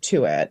taboo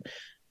to it.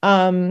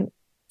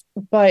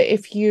 But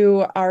if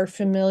you are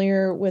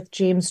familiar with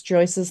James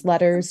Joyce's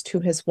letters to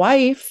his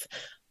wife,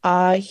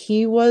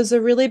 he was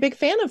a really big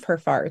fan of her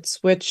farts,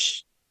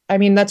 which, I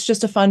mean, that's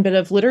just a fun bit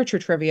of literature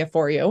trivia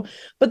for you.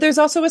 But there's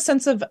also a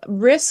sense of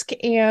risk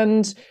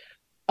and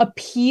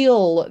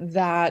appeal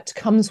that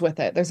comes with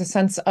it. There's a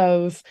sense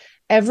of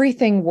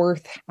everything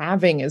worth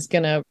having is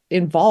going to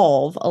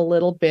involve a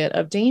little bit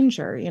of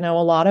danger. A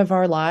lot of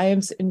our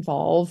lives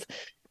involve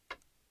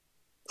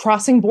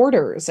crossing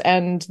borders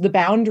and the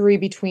boundary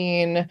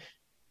between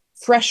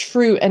fresh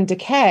fruit and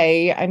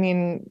decay. I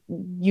mean,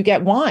 you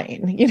get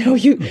wine,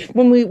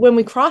 when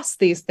we cross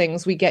these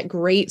things, we get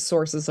great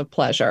sources of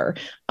pleasure.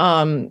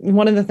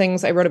 One of the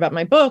things I wrote about in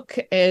my book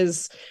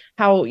is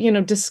how,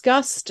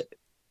 disgust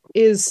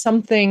is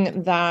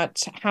something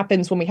that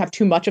happens when we have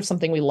too much of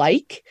something we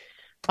like.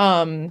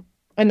 And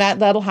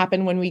that'll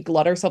happen when we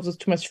glut ourselves with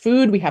too much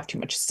food, we have too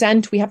much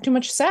scent, we have too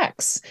much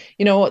sex,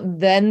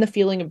 then the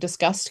feeling of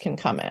disgust can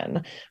come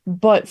in.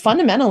 But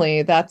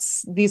fundamentally,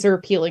 these are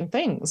appealing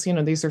things.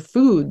 These are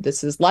food.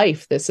 This is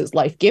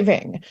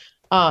life-giving.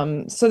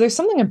 So there's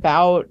something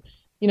about,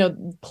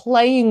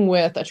 playing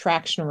with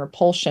attraction and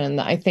repulsion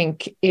that I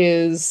think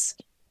is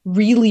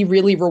really,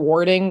 really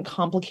rewarding,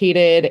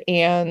 complicated,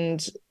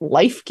 and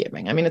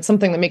life-giving. I mean, it's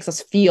something that makes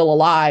us feel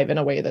alive in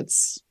a way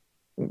that's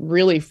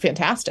really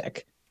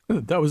fantastic.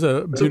 That was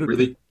a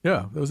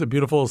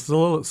beautiful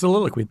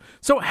soliloquy.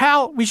 So,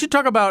 Hal, we should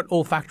talk about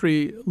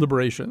olfactory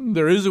liberation.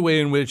 There is a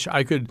way in which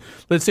I could,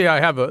 let's say I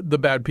have the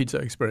bad pizza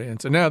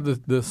experience, and now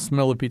the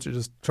smell of pizza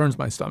just turns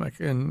my stomach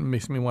and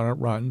makes me want to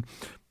run.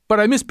 But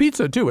I miss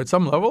pizza, too, at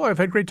some level. I've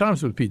had great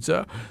times with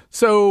pizza.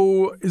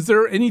 So is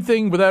there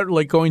anything, without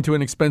going to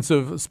an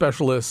expensive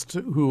specialist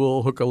who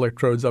will hook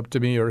electrodes up to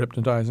me or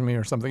hypnotize me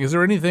or something, is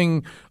there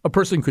anything a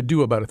person could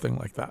do about a thing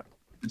like that?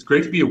 It's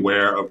great to be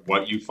aware of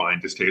what you find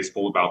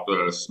distasteful about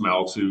the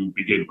smell to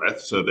begin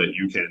with so that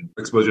you can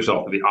expose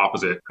yourself to the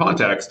opposite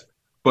context.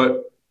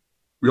 But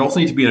we also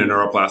need to be in a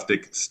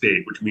neuroplastic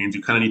state, which means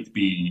you kind of need to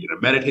be in a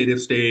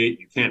meditative state.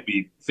 You can't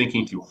be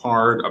thinking too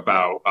hard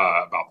about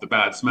the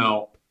bad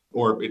smell.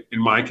 Or in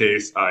my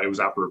case, it was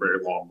after a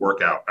very long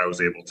workout. I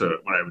was able to,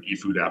 when I would eat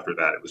food after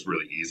that, it was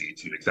really easy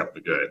to accept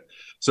the good.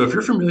 So if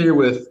you're familiar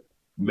with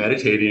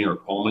meditating or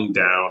calming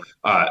down,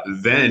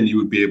 then you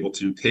would be able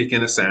to take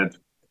in a scent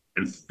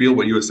and feel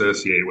what you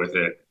associate with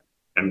it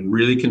and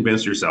really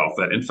convince yourself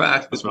that, in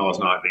fact, the smell is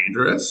not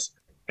dangerous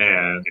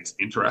and it's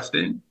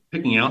interesting.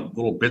 Picking out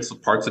little bits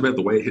of parts of it,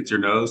 the way it hits your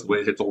nose, the way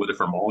it hits all the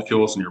different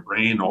molecules in your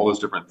brain, all those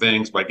different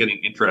things. By getting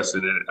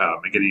interested in it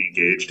and getting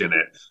engaged in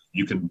it,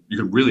 you can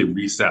really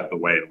reset the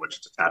way in which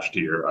it's attached to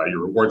your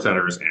reward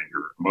centers and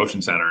your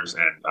emotion centers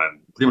and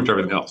pretty much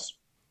everything else.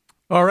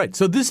 All right.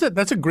 So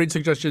that's a great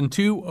suggestion,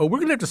 too. We're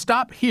going to have to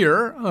stop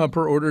here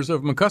per orders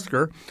of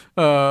McCusker.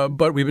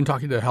 But we've been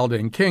talking to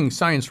Haldane King,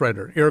 science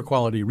writer, air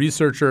quality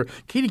researcher,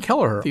 Katie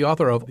Kelleher, the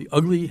author of The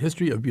Ugly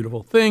History of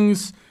Beautiful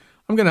Things.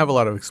 I'm going to have a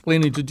lot of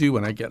explaining to do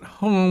when I get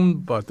home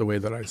about the way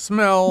that I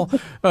smell.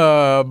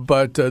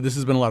 But this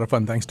has been a lot of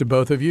fun. Thanks to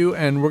both of you.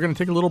 And we're going to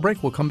take a little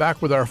break. We'll come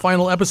back with our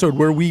final episode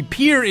where we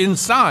peer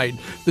inside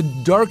the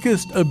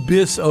darkest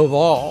abyss of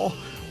all,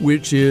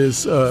 which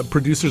is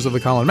producers of the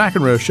Colin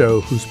McEnroe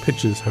Show whose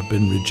pitches have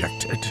been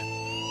rejected.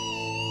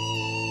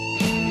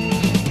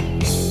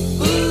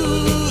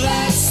 Ooh,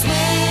 that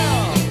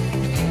smell.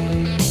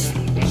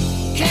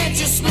 Can't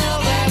you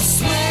smell that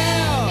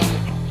smell?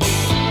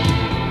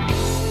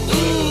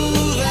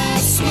 Ooh, that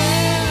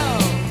smell.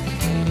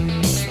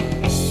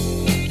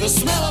 The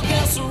smell of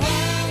death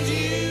around you.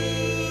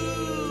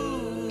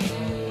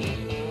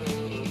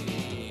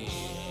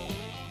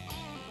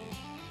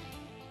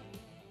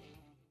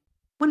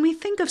 When When we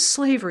think of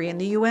slavery in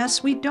the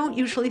U.S., we don't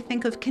usually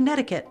think of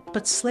Connecticut,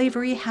 but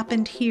slavery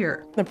happened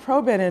here. The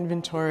probate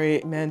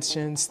inventory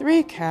mentions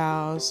 3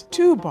 cows,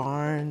 2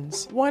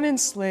 barns, 1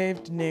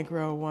 enslaved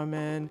Negro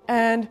woman,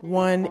 and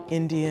 1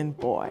 Indian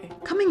boy.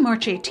 Coming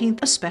March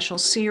 18th, a special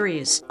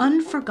series,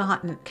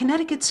 Unforgotten,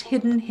 Connecticut's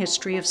Hidden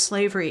History of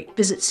Slavery.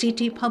 Visit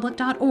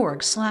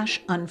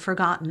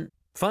ctpublic.org/unforgotten.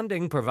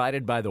 Funding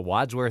provided by the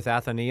Wadsworth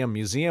Atheneum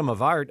Museum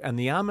of Art and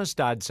the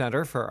Amistad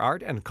Center for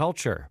Art and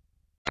Culture.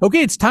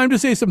 Okay, it's time to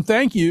say some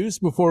thank yous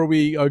before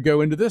we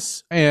go into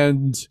this.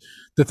 And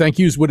the thank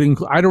yous would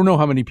include, I don't know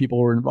how many people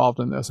were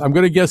involved in this. I'm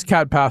going to guess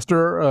Kat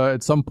Pastor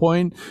at some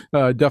point.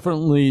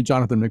 Definitely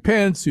Jonathan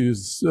McPants,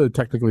 who's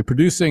technically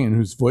producing and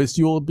whose voice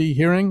you will be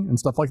hearing and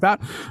stuff like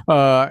that.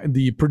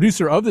 The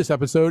producer of this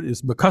episode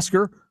is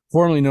McCusker,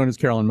 formerly known as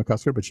Carolyn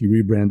McCusker, but she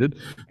rebranded.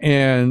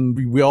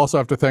 And we also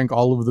have to thank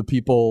all of the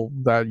people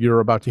that you're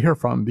about to hear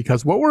from,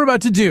 because what we're about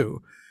to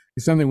do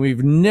is something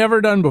we've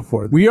never done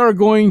before. We are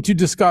going to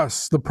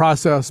discuss the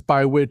process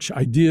by which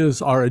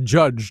ideas are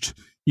adjudged,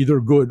 either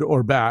good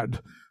or bad,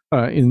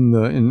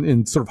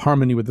 in sort of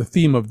harmony with the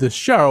theme of this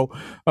show,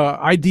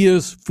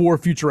 ideas for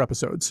future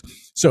episodes.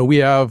 So we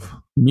have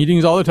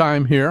meetings all the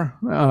time here,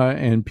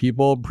 and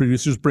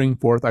producers bring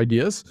forth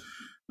ideas.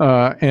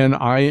 And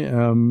I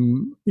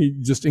am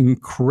just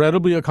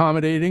incredibly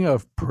accommodating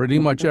of pretty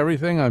much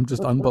everything. I'm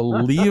just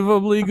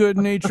unbelievably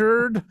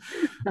good-natured.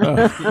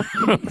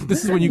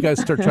 This is when you guys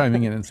start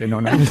chiming in and say,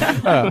 no.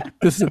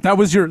 That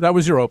was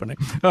your opening.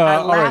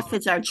 I laugh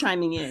as I'm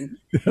chiming in.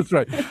 That's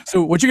right.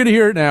 So what you're going to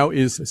hear now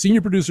is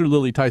senior producer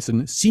Lily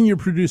Tyson, senior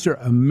producer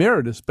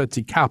emeritus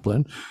Betsy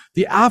Kaplan,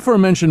 the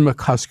aforementioned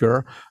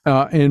McCusker,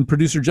 and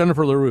producer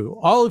Jennifer LaRue,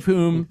 all of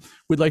whom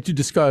would like to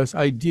discuss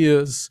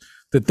ideas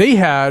that they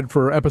had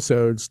for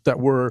episodes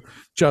that were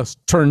just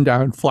turned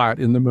down flat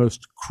in the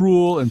most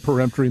cruel and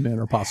peremptory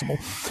manner possible.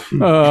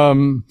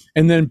 And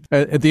then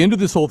at the end of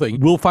this whole thing,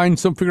 we'll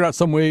figure out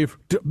some way.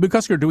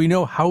 McCusker, do we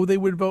know how they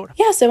would vote?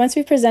 Yeah, so once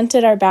we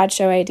presented our bad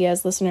show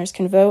ideas, listeners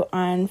can vote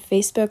on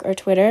Facebook or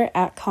Twitter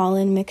at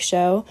Colin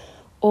McShow,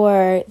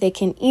 or they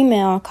can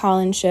email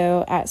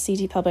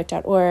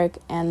colinshow@ctpublic.org,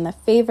 and the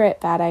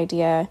favorite bad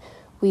idea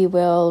we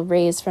will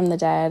raise from the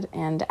dead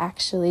and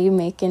actually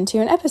make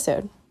into an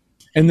episode.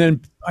 And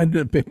then,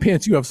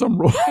 Pants, you have some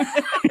role.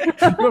 You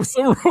have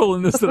some role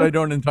in this that I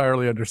don't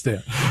entirely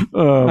understand.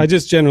 I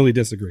just generally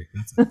disagree.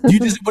 That's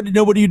it.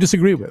 What do you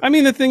disagree with? I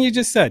mean, the thing you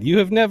just said.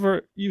 You complain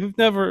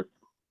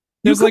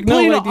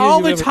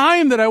all the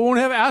time that I won't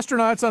have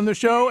astronauts on the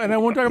show and I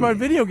won't talk about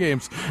video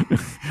games.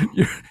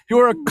 You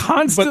are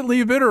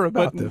constantly bitter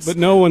about this. But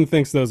no one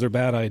thinks those are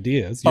bad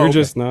ideas. You're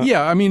just not.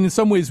 Yeah, I mean, in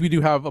some ways we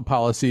do have a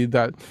policy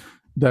that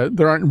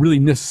there aren't really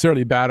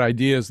necessarily bad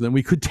ideas. Then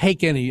we could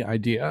take any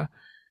idea,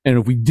 and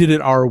if we did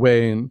it our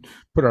way and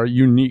put our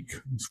unique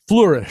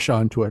flourish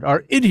onto it,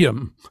 our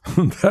idiom,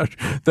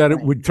 that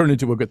it would turn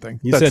into a good thing.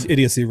 You said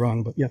idiocy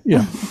wrong, but yeah.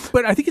 Yeah.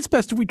 But I think it's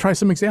best if we try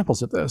some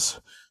examples of this.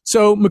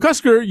 So,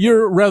 McCusker,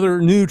 you're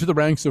rather new to the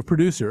ranks of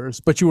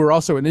producers, but you were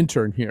also an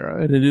intern here.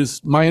 And it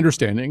is my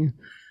understanding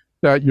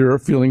that your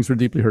feelings were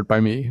deeply hurt by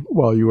me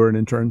while you were an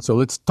intern. So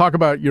let's talk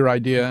about your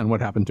idea and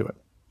what happened to it.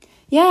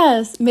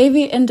 Yes,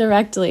 maybe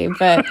indirectly,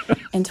 but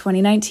in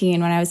 2019,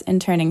 when I was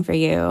interning for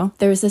you,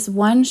 there was this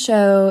one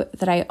show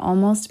that I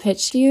almost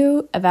pitched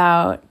you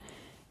about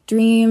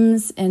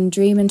dreams and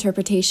dream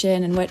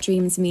interpretation and what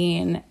dreams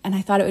mean. And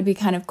I thought it would be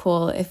kind of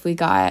cool if we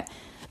got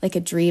like a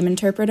dream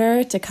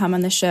interpreter to come on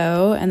the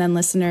show, and then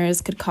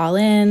listeners could call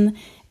in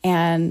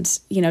and,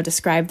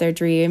 describe their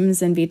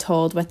dreams and be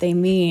told what they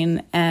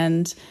mean.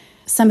 And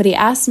somebody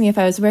asked me if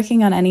I was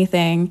working on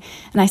anything,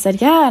 and I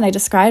said, yeah, and I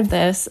described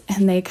this,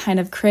 and they kind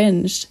of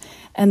cringed,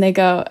 and they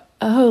go,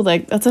 oh,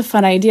 that's a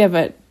fun idea,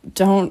 but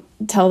don't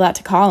tell that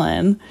to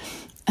Colin.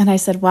 And I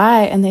said,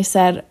 why? And they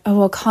said, oh,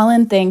 well,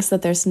 Colin thinks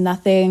that there's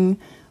nothing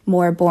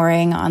more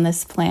boring on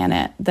this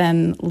planet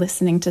than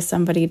listening to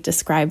somebody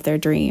describe their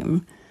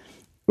dream.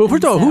 Well,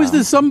 first of all, who is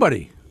this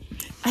somebody?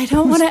 I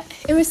don't want to,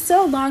 it was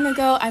so long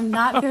ago, I'm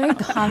not very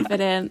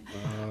confident.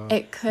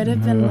 It could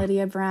have been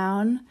Lydia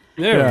Brown.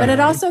 Yeah. But it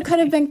also could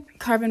have been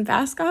Carmen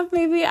Baskov,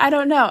 maybe. I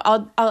don't know.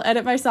 I'll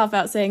edit myself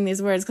out saying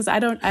these words because I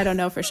don't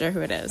know for sure who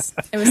it is.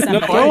 It was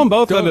somebody. Throw them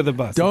both under the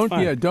bus. Don't.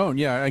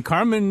 And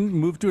Carmen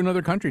moved to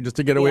another country just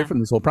to get away from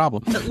this whole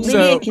problem. But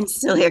Lydia can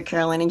still hear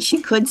Carolyn, and she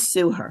could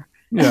sue her.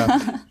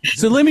 Yeah.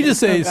 So let me just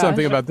say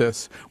something about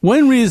this.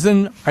 One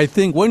reason I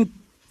think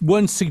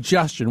one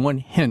suggestion, one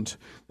hint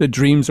that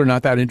dreams are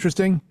not that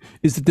interesting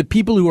is that the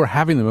people who are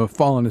having them have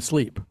fallen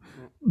asleep,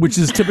 which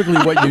is typically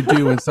what you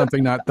do when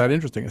something not that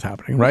interesting is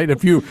happening, right?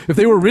 If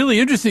they were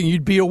really interesting,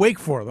 you'd be awake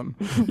for them,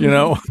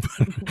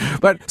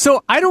 But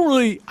so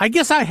I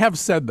guess I have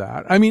said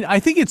that. I mean,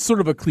 I think it's sort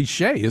of a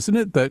cliche, isn't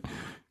it? That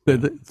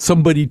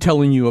somebody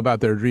telling you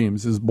about their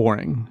dreams is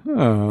boring.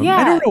 Yeah.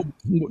 I don't know.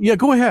 Yeah,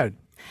 go ahead.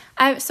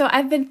 So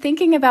I've been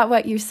thinking about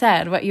what you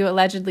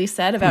allegedly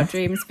said about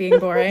dreams being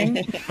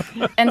boring.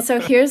 And so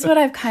here's what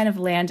I've kind of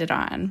landed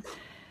on.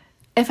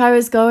 If I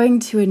was going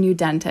to a new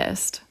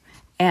dentist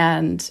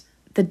and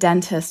the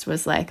dentist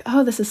was like,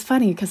 oh, this is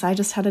funny because I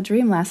just had a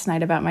dream last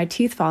night about my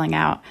teeth falling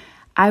out,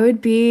 I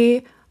would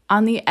be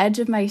on the edge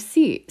of my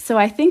seat. So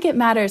I think it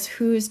matters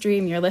whose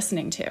dream you're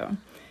listening to.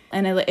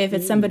 And if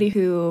it's somebody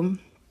who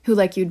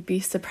like you'd be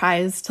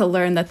surprised to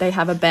learn that they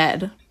have a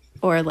bed,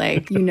 or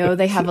like,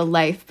 they have a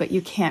life, but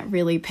you can't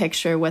really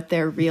picture what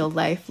their real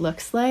life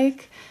looks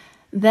like,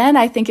 then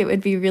I think it would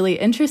be really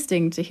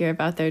interesting to hear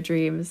about their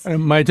dreams.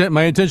 My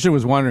attention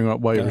was wandering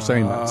while you were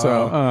saying that.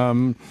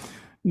 So,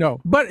 no.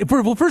 But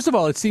first of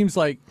all, it seems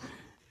like,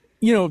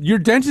 your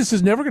dentist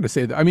is never going to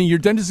say that. I mean, your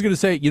dentist is going to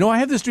say, I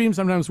have this dream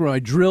sometimes where my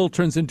drill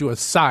turns into a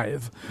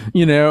scythe,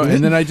 and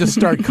then I just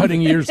start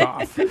cutting ears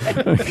off.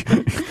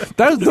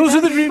 Those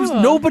are the dreams.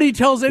 Cool. Nobody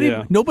tells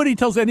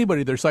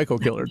anybody their psycho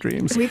killer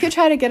dreams. We could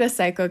try to get a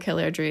psycho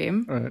killer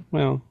dream. All right.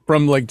 Well,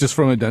 from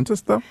a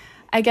dentist though?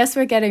 I guess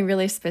we're getting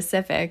really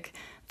specific.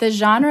 The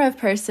genre of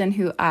person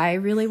who I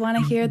really want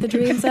to hear the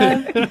dreams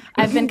of,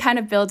 I've been kind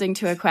of building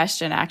to a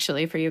question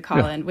actually for you,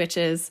 Colin, which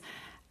is,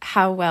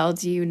 how well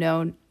do you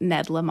know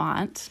Ned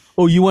Lamont?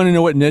 Oh, you want to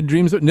know what Ned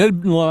dreams of?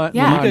 Ned Lamont.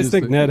 Yeah. You guys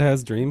think Ned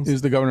has dreams?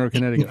 Is the governor of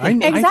Connecticut.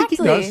 Exactly. I think he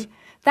does.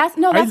 That's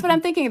what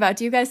I'm thinking about.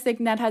 Do you guys think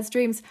Ned has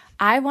dreams?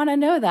 I want to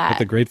know that. Like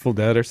the Grateful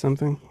Dead or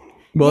something?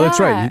 Well, that's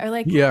right. Or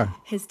like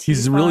his teeth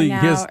He's really, he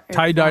has out or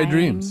tie-dye crying.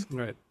 dreams.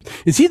 Right.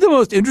 Is he the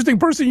most interesting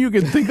person you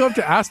can think of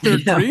to ask their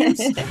dreams?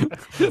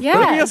 Yes. Let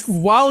me ask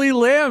Wally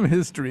Lamb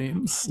his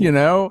dreams,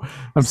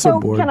 I'm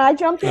so bored. Can I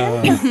jump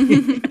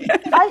in?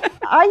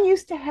 I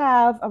used to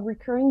have a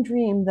recurring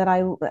dream that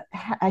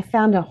I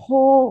found a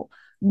whole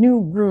new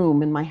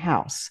room in my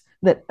house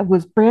that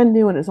was brand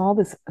new, and it was all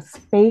this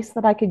space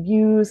that I could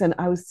use, and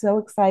I was so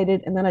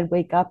excited. And then I'd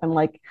wake up and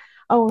like,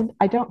 oh,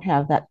 I don't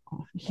have that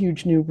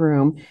huge new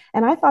room.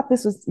 And I thought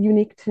this was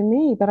unique to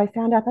me, but I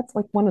found out that's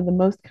like one of the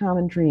most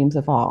common dreams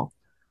of all.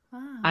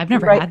 I've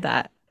never had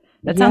that.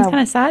 That sounds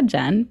kind of sad,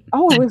 Jen.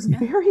 Oh, it was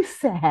very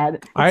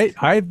sad. I've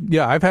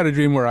had a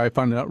dream where I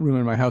found a room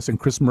in my house and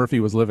Chris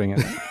Murphy was living in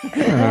it.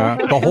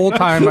 The whole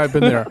time I've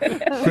been there,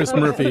 Chris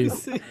Murphy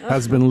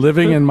has been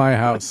living in my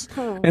house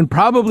and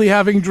probably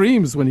having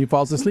dreams when he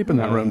falls asleep in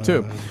that room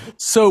too.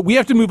 So we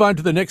have to move on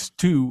to the next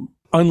two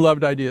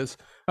unloved ideas.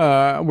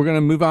 We're going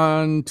to move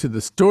on to the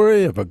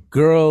story of a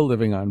girl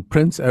living on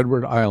Prince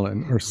Edward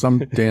Island or some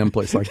damn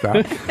place like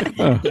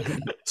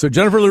that. So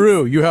Jennifer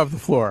LaRue, you have the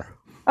floor.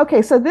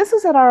 Okay, so this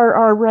is at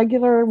our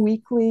regular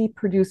weekly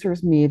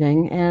producers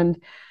meeting, and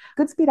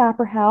Goodspeed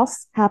Opera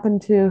House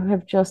happened to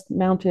have just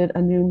mounted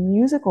a new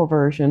musical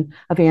version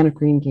of Anne of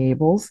Green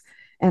Gables.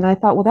 And I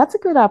thought, well, that's a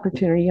good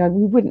opportunity.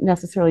 We wouldn't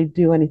necessarily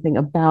do anything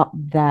about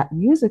that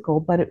musical,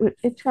 but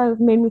it kind of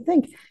made me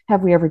think,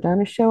 have we ever done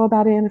a show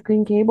about Anne of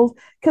Green Gables?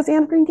 Because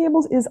Anne of Green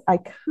Gables is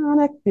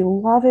iconic,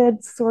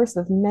 beloved, source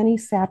of many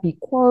sappy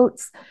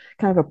quotes,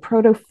 kind of a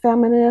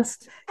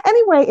proto-feminist.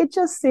 Anyway, it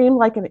just seemed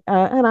like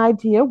an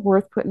idea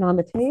worth putting on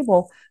the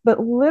table.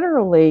 But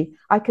literally,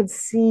 I could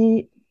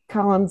see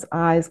Colin's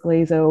eyes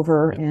glaze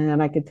over,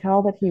 and I could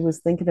tell that he was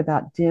thinking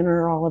about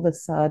dinner all of a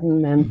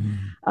sudden.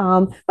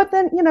 And but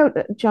then,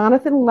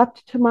 Jonathan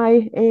leapt to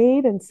my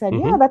aid and said,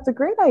 yeah, that's a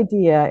great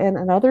idea.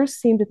 And others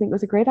seemed to think it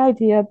was a great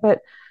idea,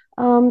 but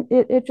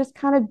it just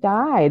kind of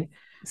died.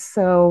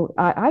 So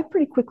I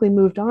pretty quickly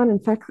moved on. In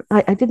fact,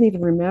 I didn't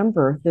even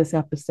remember this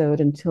episode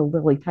until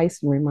Lily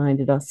Tyson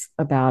reminded us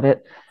about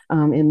it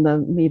in the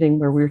meeting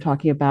where we were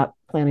talking about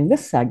planning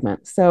this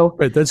segment. So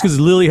right, that's because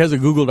Lily has a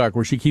Google Doc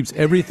where she keeps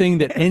everything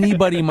that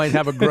anybody might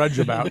have a grudge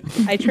about.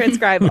 I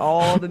transcribe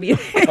all the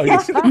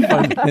meetings.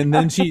 And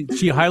then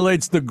she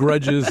highlights the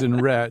grudges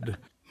in red.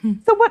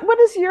 So what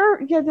is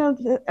your,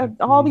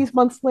 all these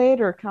months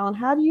later, Colin,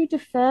 how do you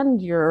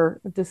defend your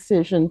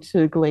decision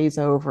to glaze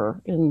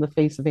over in the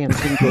face of Anne of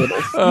Green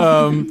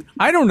Gables?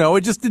 I don't know.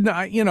 It just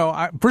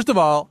didn't, first of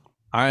all,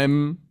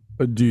 I'm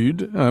a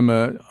dude. I'm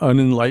a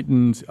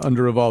unenlightened,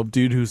 under-evolved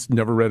dude who's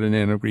never read an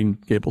Anne of Green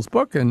Gables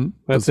book. And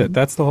that's it.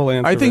 That's the whole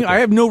answer. I think I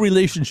have no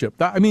relationship.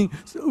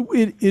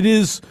 It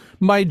is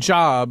my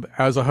job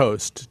as a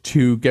host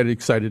to get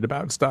excited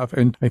about stuff.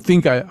 And I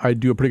think I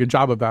do a pretty good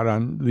job of that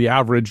on the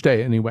average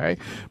day anyway.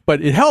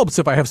 But it helps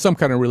if I have some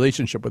kind of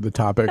relationship with the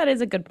topic. That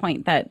is a good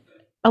point, that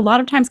a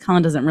lot of times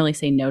Colin doesn't really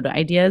say no to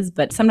ideas,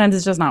 but sometimes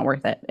it's just not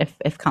worth it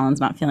if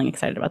Colin's not feeling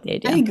excited about the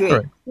idea. I agree.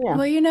 Right. Yeah.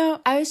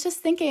 Well, I was just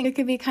thinking it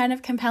could be kind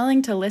of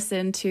compelling to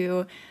listen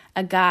to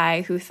a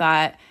guy who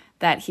thought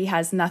that he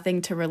has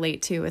nothing to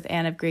relate to with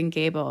Anne of Green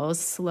Gables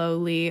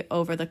slowly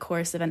over the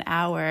course of an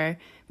hour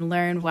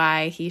learn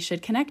why he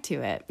should connect to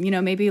it.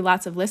 Maybe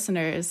lots of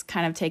listeners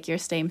kind of take your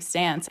same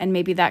stance, and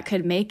maybe that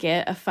could make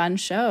it a fun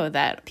show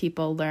that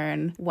people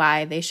learn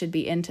why they should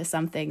be into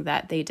something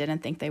that they didn't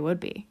think they would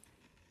be.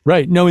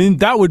 Right. No, and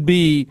that would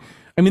be,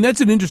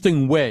 that's an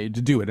interesting way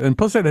to do it. And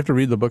plus I'd have to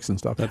read the books and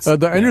stuff. I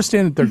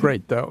understand that they're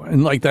great though.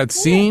 And like that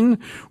scene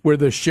where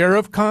the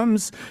sheriff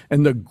comes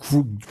and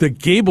the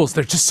Gables,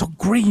 they're just so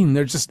green.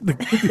 They're just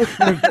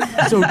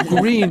they're so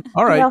green.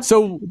 All right. Yeah.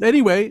 So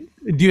anyway,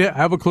 do you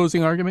have a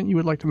closing argument you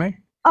would like to make?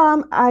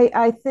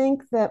 I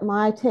think that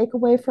my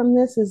takeaway from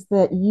this is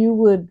that you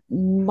would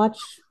much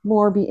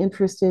more be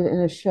interested in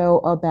a show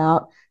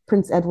about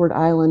Prince Edward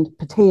Island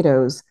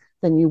potatoes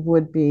than you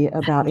would be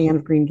about Anne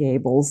of Green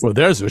Gables. Well,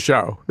 there's a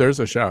show.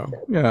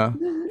 Yeah.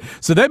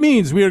 So that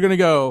means we are going to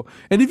go.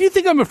 And if you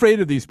think I'm afraid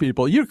of these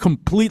people, you're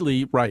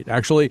completely right,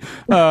 actually.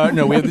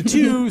 No, we have the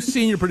two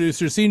senior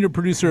producers. Senior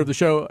producer of the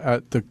show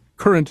at the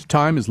current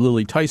time is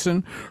Lily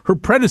Tyson. Her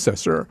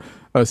predecessor,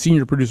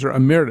 senior producer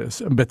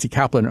emeritus, Betsy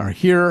Kaplan, are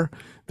here.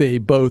 They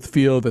both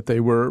feel that they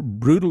were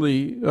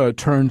brutally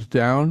turned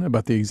down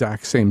about the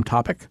exact same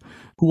topic.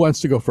 Who wants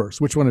to go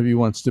first? Which one of you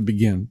wants to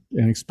begin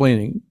in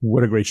explaining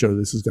what a great show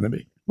this is going to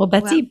be? Well,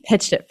 Betsy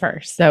pitched it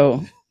first,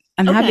 so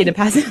I'm happy to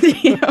pass it to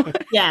you.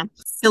 Yeah,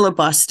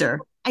 filibuster.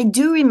 I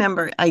do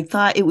remember I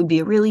thought it would be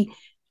a really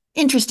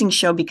interesting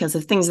show because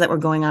of things that were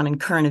going on in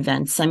current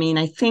events. I mean,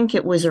 I think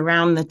it was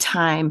around the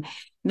time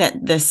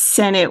that the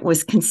Senate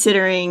was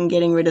considering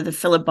getting rid of the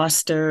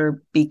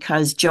filibuster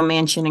because Joe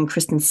Manchin and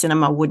Kristen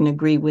Sinema wouldn't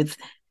agree with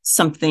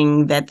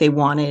something that they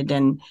wanted.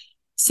 And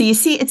so you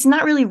see, it's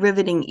not really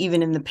riveting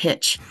even in the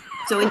pitch.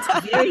 So it's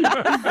very...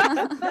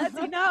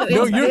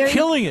 No, you're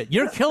killing it.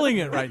 You're killing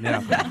it right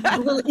now.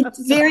 Well,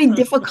 it's very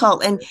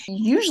difficult and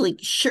usually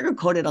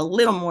sugarcoated a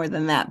little more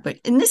than that. But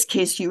in this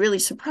case, you really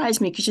surprised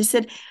me because you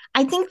said,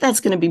 I think that's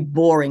going to be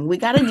boring. We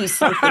got to do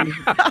something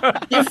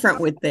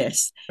different with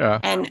this. Yeah.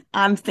 And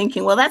I'm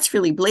thinking, well, that's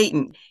really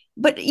blatant.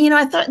 But,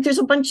 I thought there's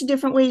a bunch of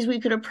different ways we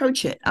could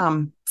approach it.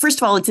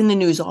 First of all, it's in the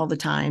news all the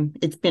time.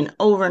 It's been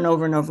over and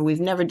over and over.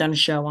 We've never done a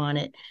show on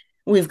it.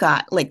 We've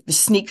got like the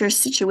sneakers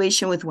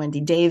situation with Wendy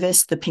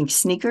Davis, the pink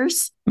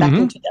sneakers back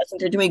in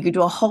 2013. We could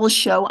do a whole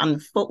show on the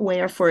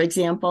footwear, for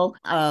example,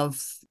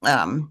 of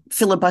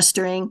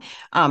filibustering,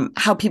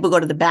 how people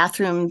go to the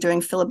bathroom during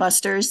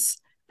filibusters.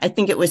 I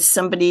think it was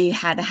somebody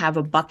had to have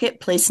a bucket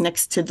placed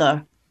next to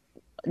the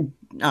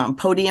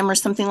podium or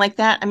something like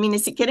that. I mean,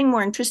 is it getting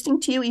more interesting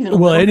to you? Even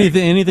well,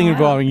 anything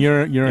involving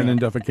urine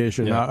and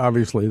defecation.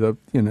 Obviously, the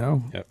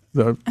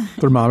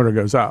thermometer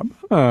goes up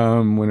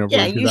whenever.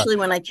 Yeah, usually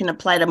when I can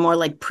apply to more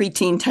like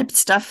preteen type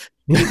stuff,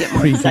 you get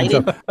more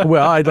excited.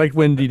 Well, I like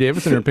Wendy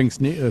Davis and her pink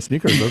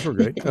sneakers; those were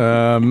great.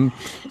 I'm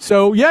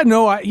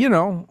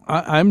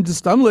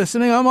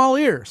listening. I'm all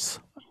ears.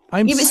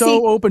 I'm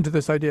so open to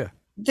this idea.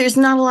 There's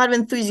not a lot of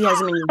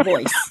enthusiasm in your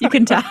voice. You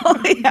can tell.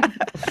 Yeah.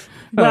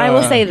 But I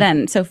will say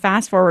then, so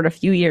fast forward a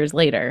few years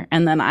later,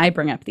 and then I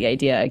bring up the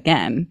idea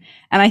again.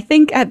 And I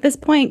think at this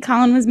point,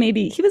 Colin was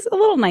he was a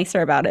little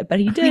nicer about it, but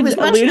he did. He was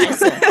much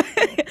nicer.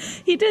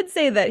 He did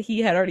say that he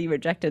had already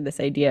rejected this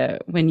idea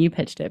when you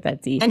pitched it,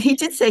 Betsy. And he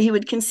did say he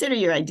would consider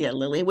your idea,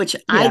 Lily, which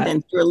I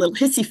then threw a little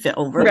hissy fit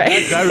over.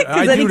 Right.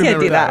 I do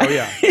remember that. Oh,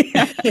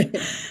 yeah.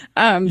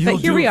 But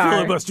here we are.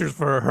 Filibusters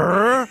for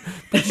her,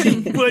 but she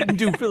wouldn't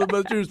do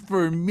filibusters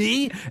for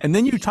me. And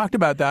then you talked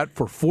about that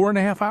for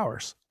 4.5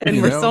 hours.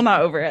 And we're still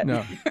not over it.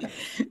 No.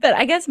 But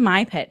I guess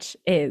my pitch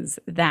is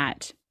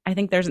that I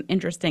think there's an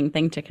interesting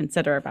thing to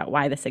consider about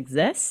why this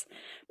exists.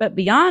 But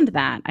beyond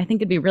that, I think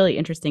it'd be really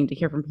interesting to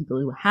hear from people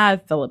who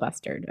have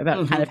filibustered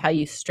about kind of how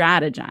you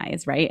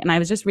strategize, right? And I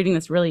was just reading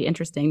this really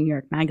interesting New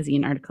York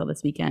Magazine article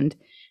this weekend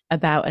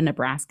about a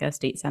Nebraska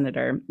state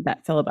senator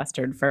that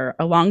filibustered for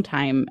a long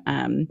time.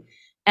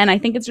 And I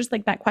think it's just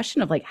like that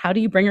question of like, how do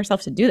you bring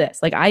yourself to do this?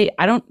 Like, I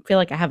don't feel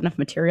like I have enough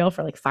material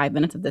for like 5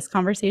 minutes of this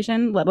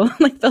conversation, let alone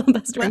like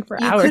filibustering for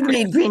hours. You could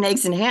read Green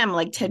Eggs and Ham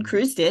like Ted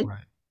Cruz did. Right.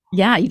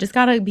 Yeah, you just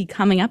got to be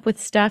coming up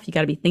with stuff. You got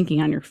to be thinking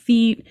on your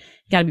feet.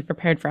 You got to be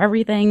prepared for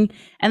everything.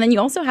 And then you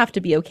also have to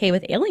be okay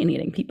with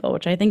alienating people,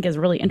 which I think is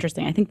really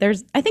interesting. I think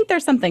there's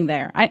something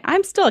there.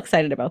 I'm still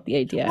excited about the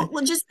idea.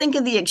 Well, just think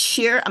of the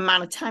sheer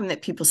amount of time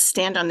that people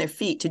stand on their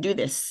feet to do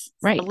this.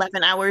 Right.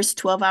 11 hours,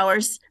 12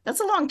 hours. That's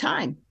a long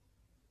time.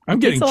 I'm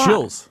getting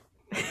chills.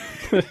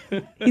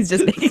 He's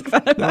just making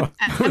fun of it.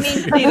 I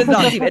mean, he does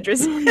not seem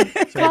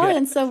interested.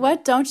 Colin, so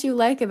what don't you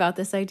like about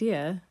this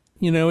idea?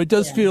 It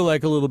does feel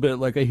like a little bit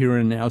like a Here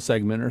and Now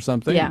segment or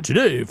something. Yeah.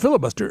 Today,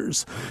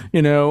 filibusters,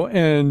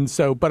 and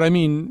so, but I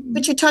mean.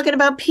 But you're talking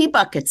about pee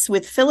buckets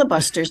with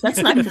filibusters. That's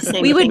not the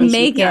same We would thing as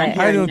make you've done it.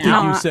 here I don't and think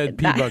now. you said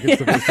pee buckets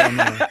the first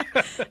time.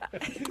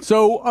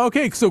 So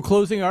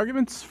closing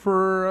arguments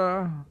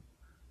for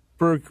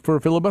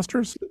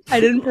filibusters?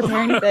 I didn't prepare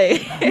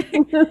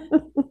anything.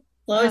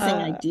 Closing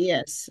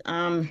ideas.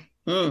 I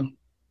think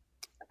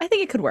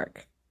it could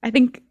work. I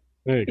think.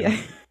 There you go.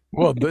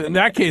 Well, in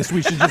that case,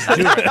 we should just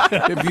do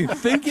it. If you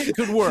think it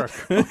could work,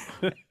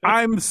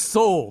 I'm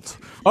sold.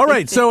 All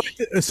right. So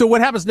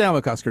what happens now,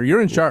 McCusker? You're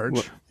in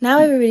charge. Now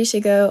everybody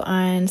should go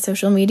on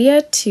social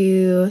media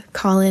to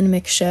Colin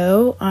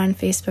McShow on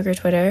Facebook or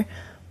Twitter,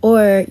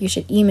 or you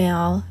should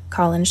email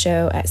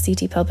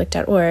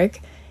colinshow@ctpublic.org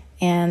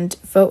and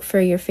vote for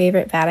your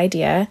favorite bad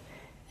idea,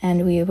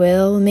 and we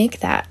will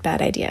make that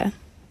bad idea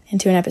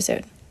into an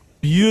episode.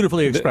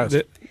 Beautifully expressed.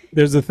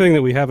 There's a thing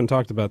that we haven't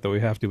talked about that we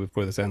have to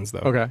before this ends,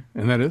 though. Okay,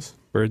 and that is?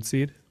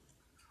 Birdseed.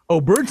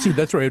 Oh, birdseed.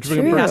 That's right. We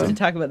have to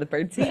talk about the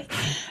birdseed.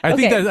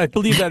 I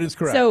believe that is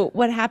correct. So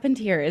what happened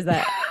here is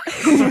that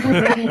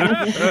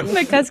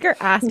McCusker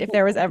asked if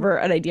there was ever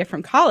an idea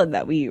from Colin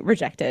that we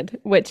rejected,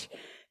 which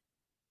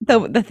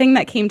the thing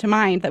that came to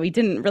mind that we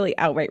didn't really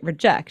outright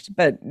reject,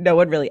 but no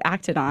one really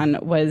acted on,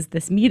 was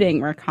this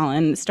meeting where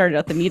Colin started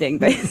out the meeting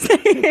by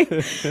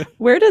saying,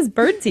 "Where does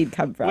birdseed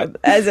come from?"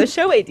 as a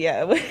show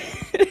idea.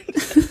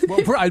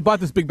 Well, I bought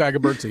this big bag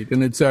of birdseed,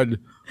 and it said,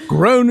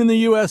 "Grown in the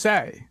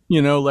USA."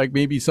 You know, like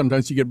maybe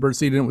sometimes you get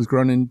birdseed and it was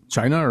grown in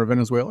China or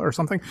Venezuela or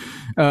something.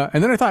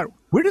 And then I thought,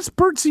 where does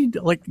birdseed,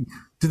 like,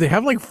 do they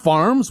have like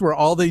farms where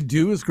all they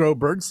do is grow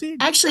birdseed?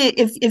 Actually,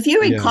 if you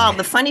recall,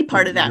 the funny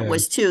part of that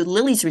was too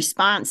Lily's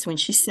response when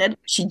she said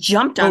she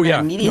jumped on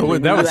that immediately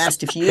when you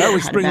asked if you had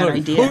that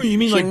idea. Oh, you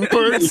mean She like knew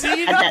birdseed?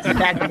 you had that in the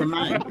back of her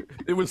mind.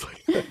 It was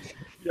like,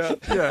 yeah.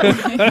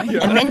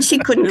 And then she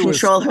couldn't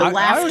control her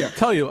laughter. I would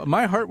tell you,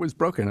 my heart was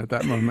broken at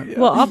that moment.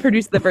 Well, I'll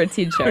produce the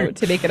birdseed show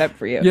to make it up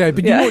for you. Yeah,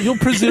 but you'll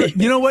presume.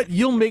 You know what?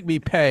 You'll make me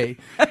pay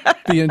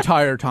the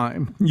entire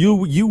time. You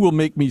will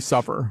make me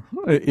suffer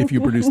if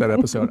you produce that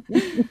episode.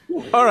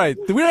 All right,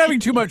 we're having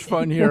too much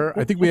fun here.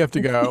 I think we have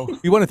to go.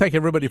 We want to thank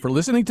everybody for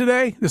listening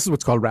today. This is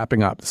what's called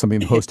wrapping up, something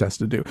the host has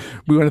to do.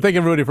 We want to thank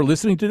everybody for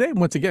listening today. And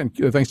once again,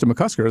 thanks to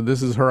McCusker,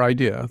 this is her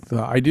idea.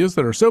 The ideas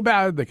that are so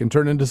bad, they can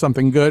turn into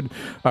something good.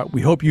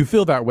 We hope you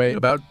feel that way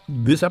about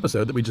this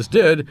episode that we just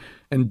did.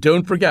 And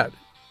don't forget,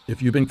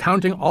 if you've been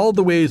counting all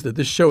the ways that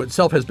this show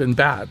itself has been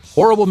bad,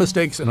 horrible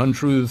mistakes and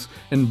untruths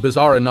and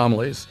bizarre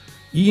anomalies,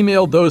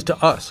 email those to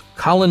us,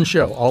 Colin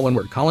Show, all one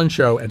word,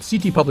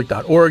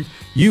 colinshow@ctpublic.org.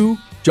 You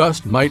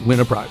just might win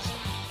a prize.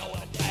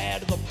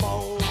 Bad to the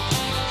bone.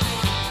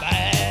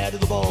 Bad to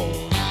the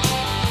bone.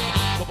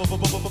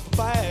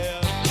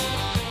 Bad.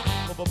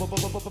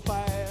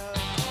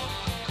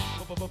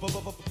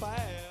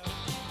 Bad.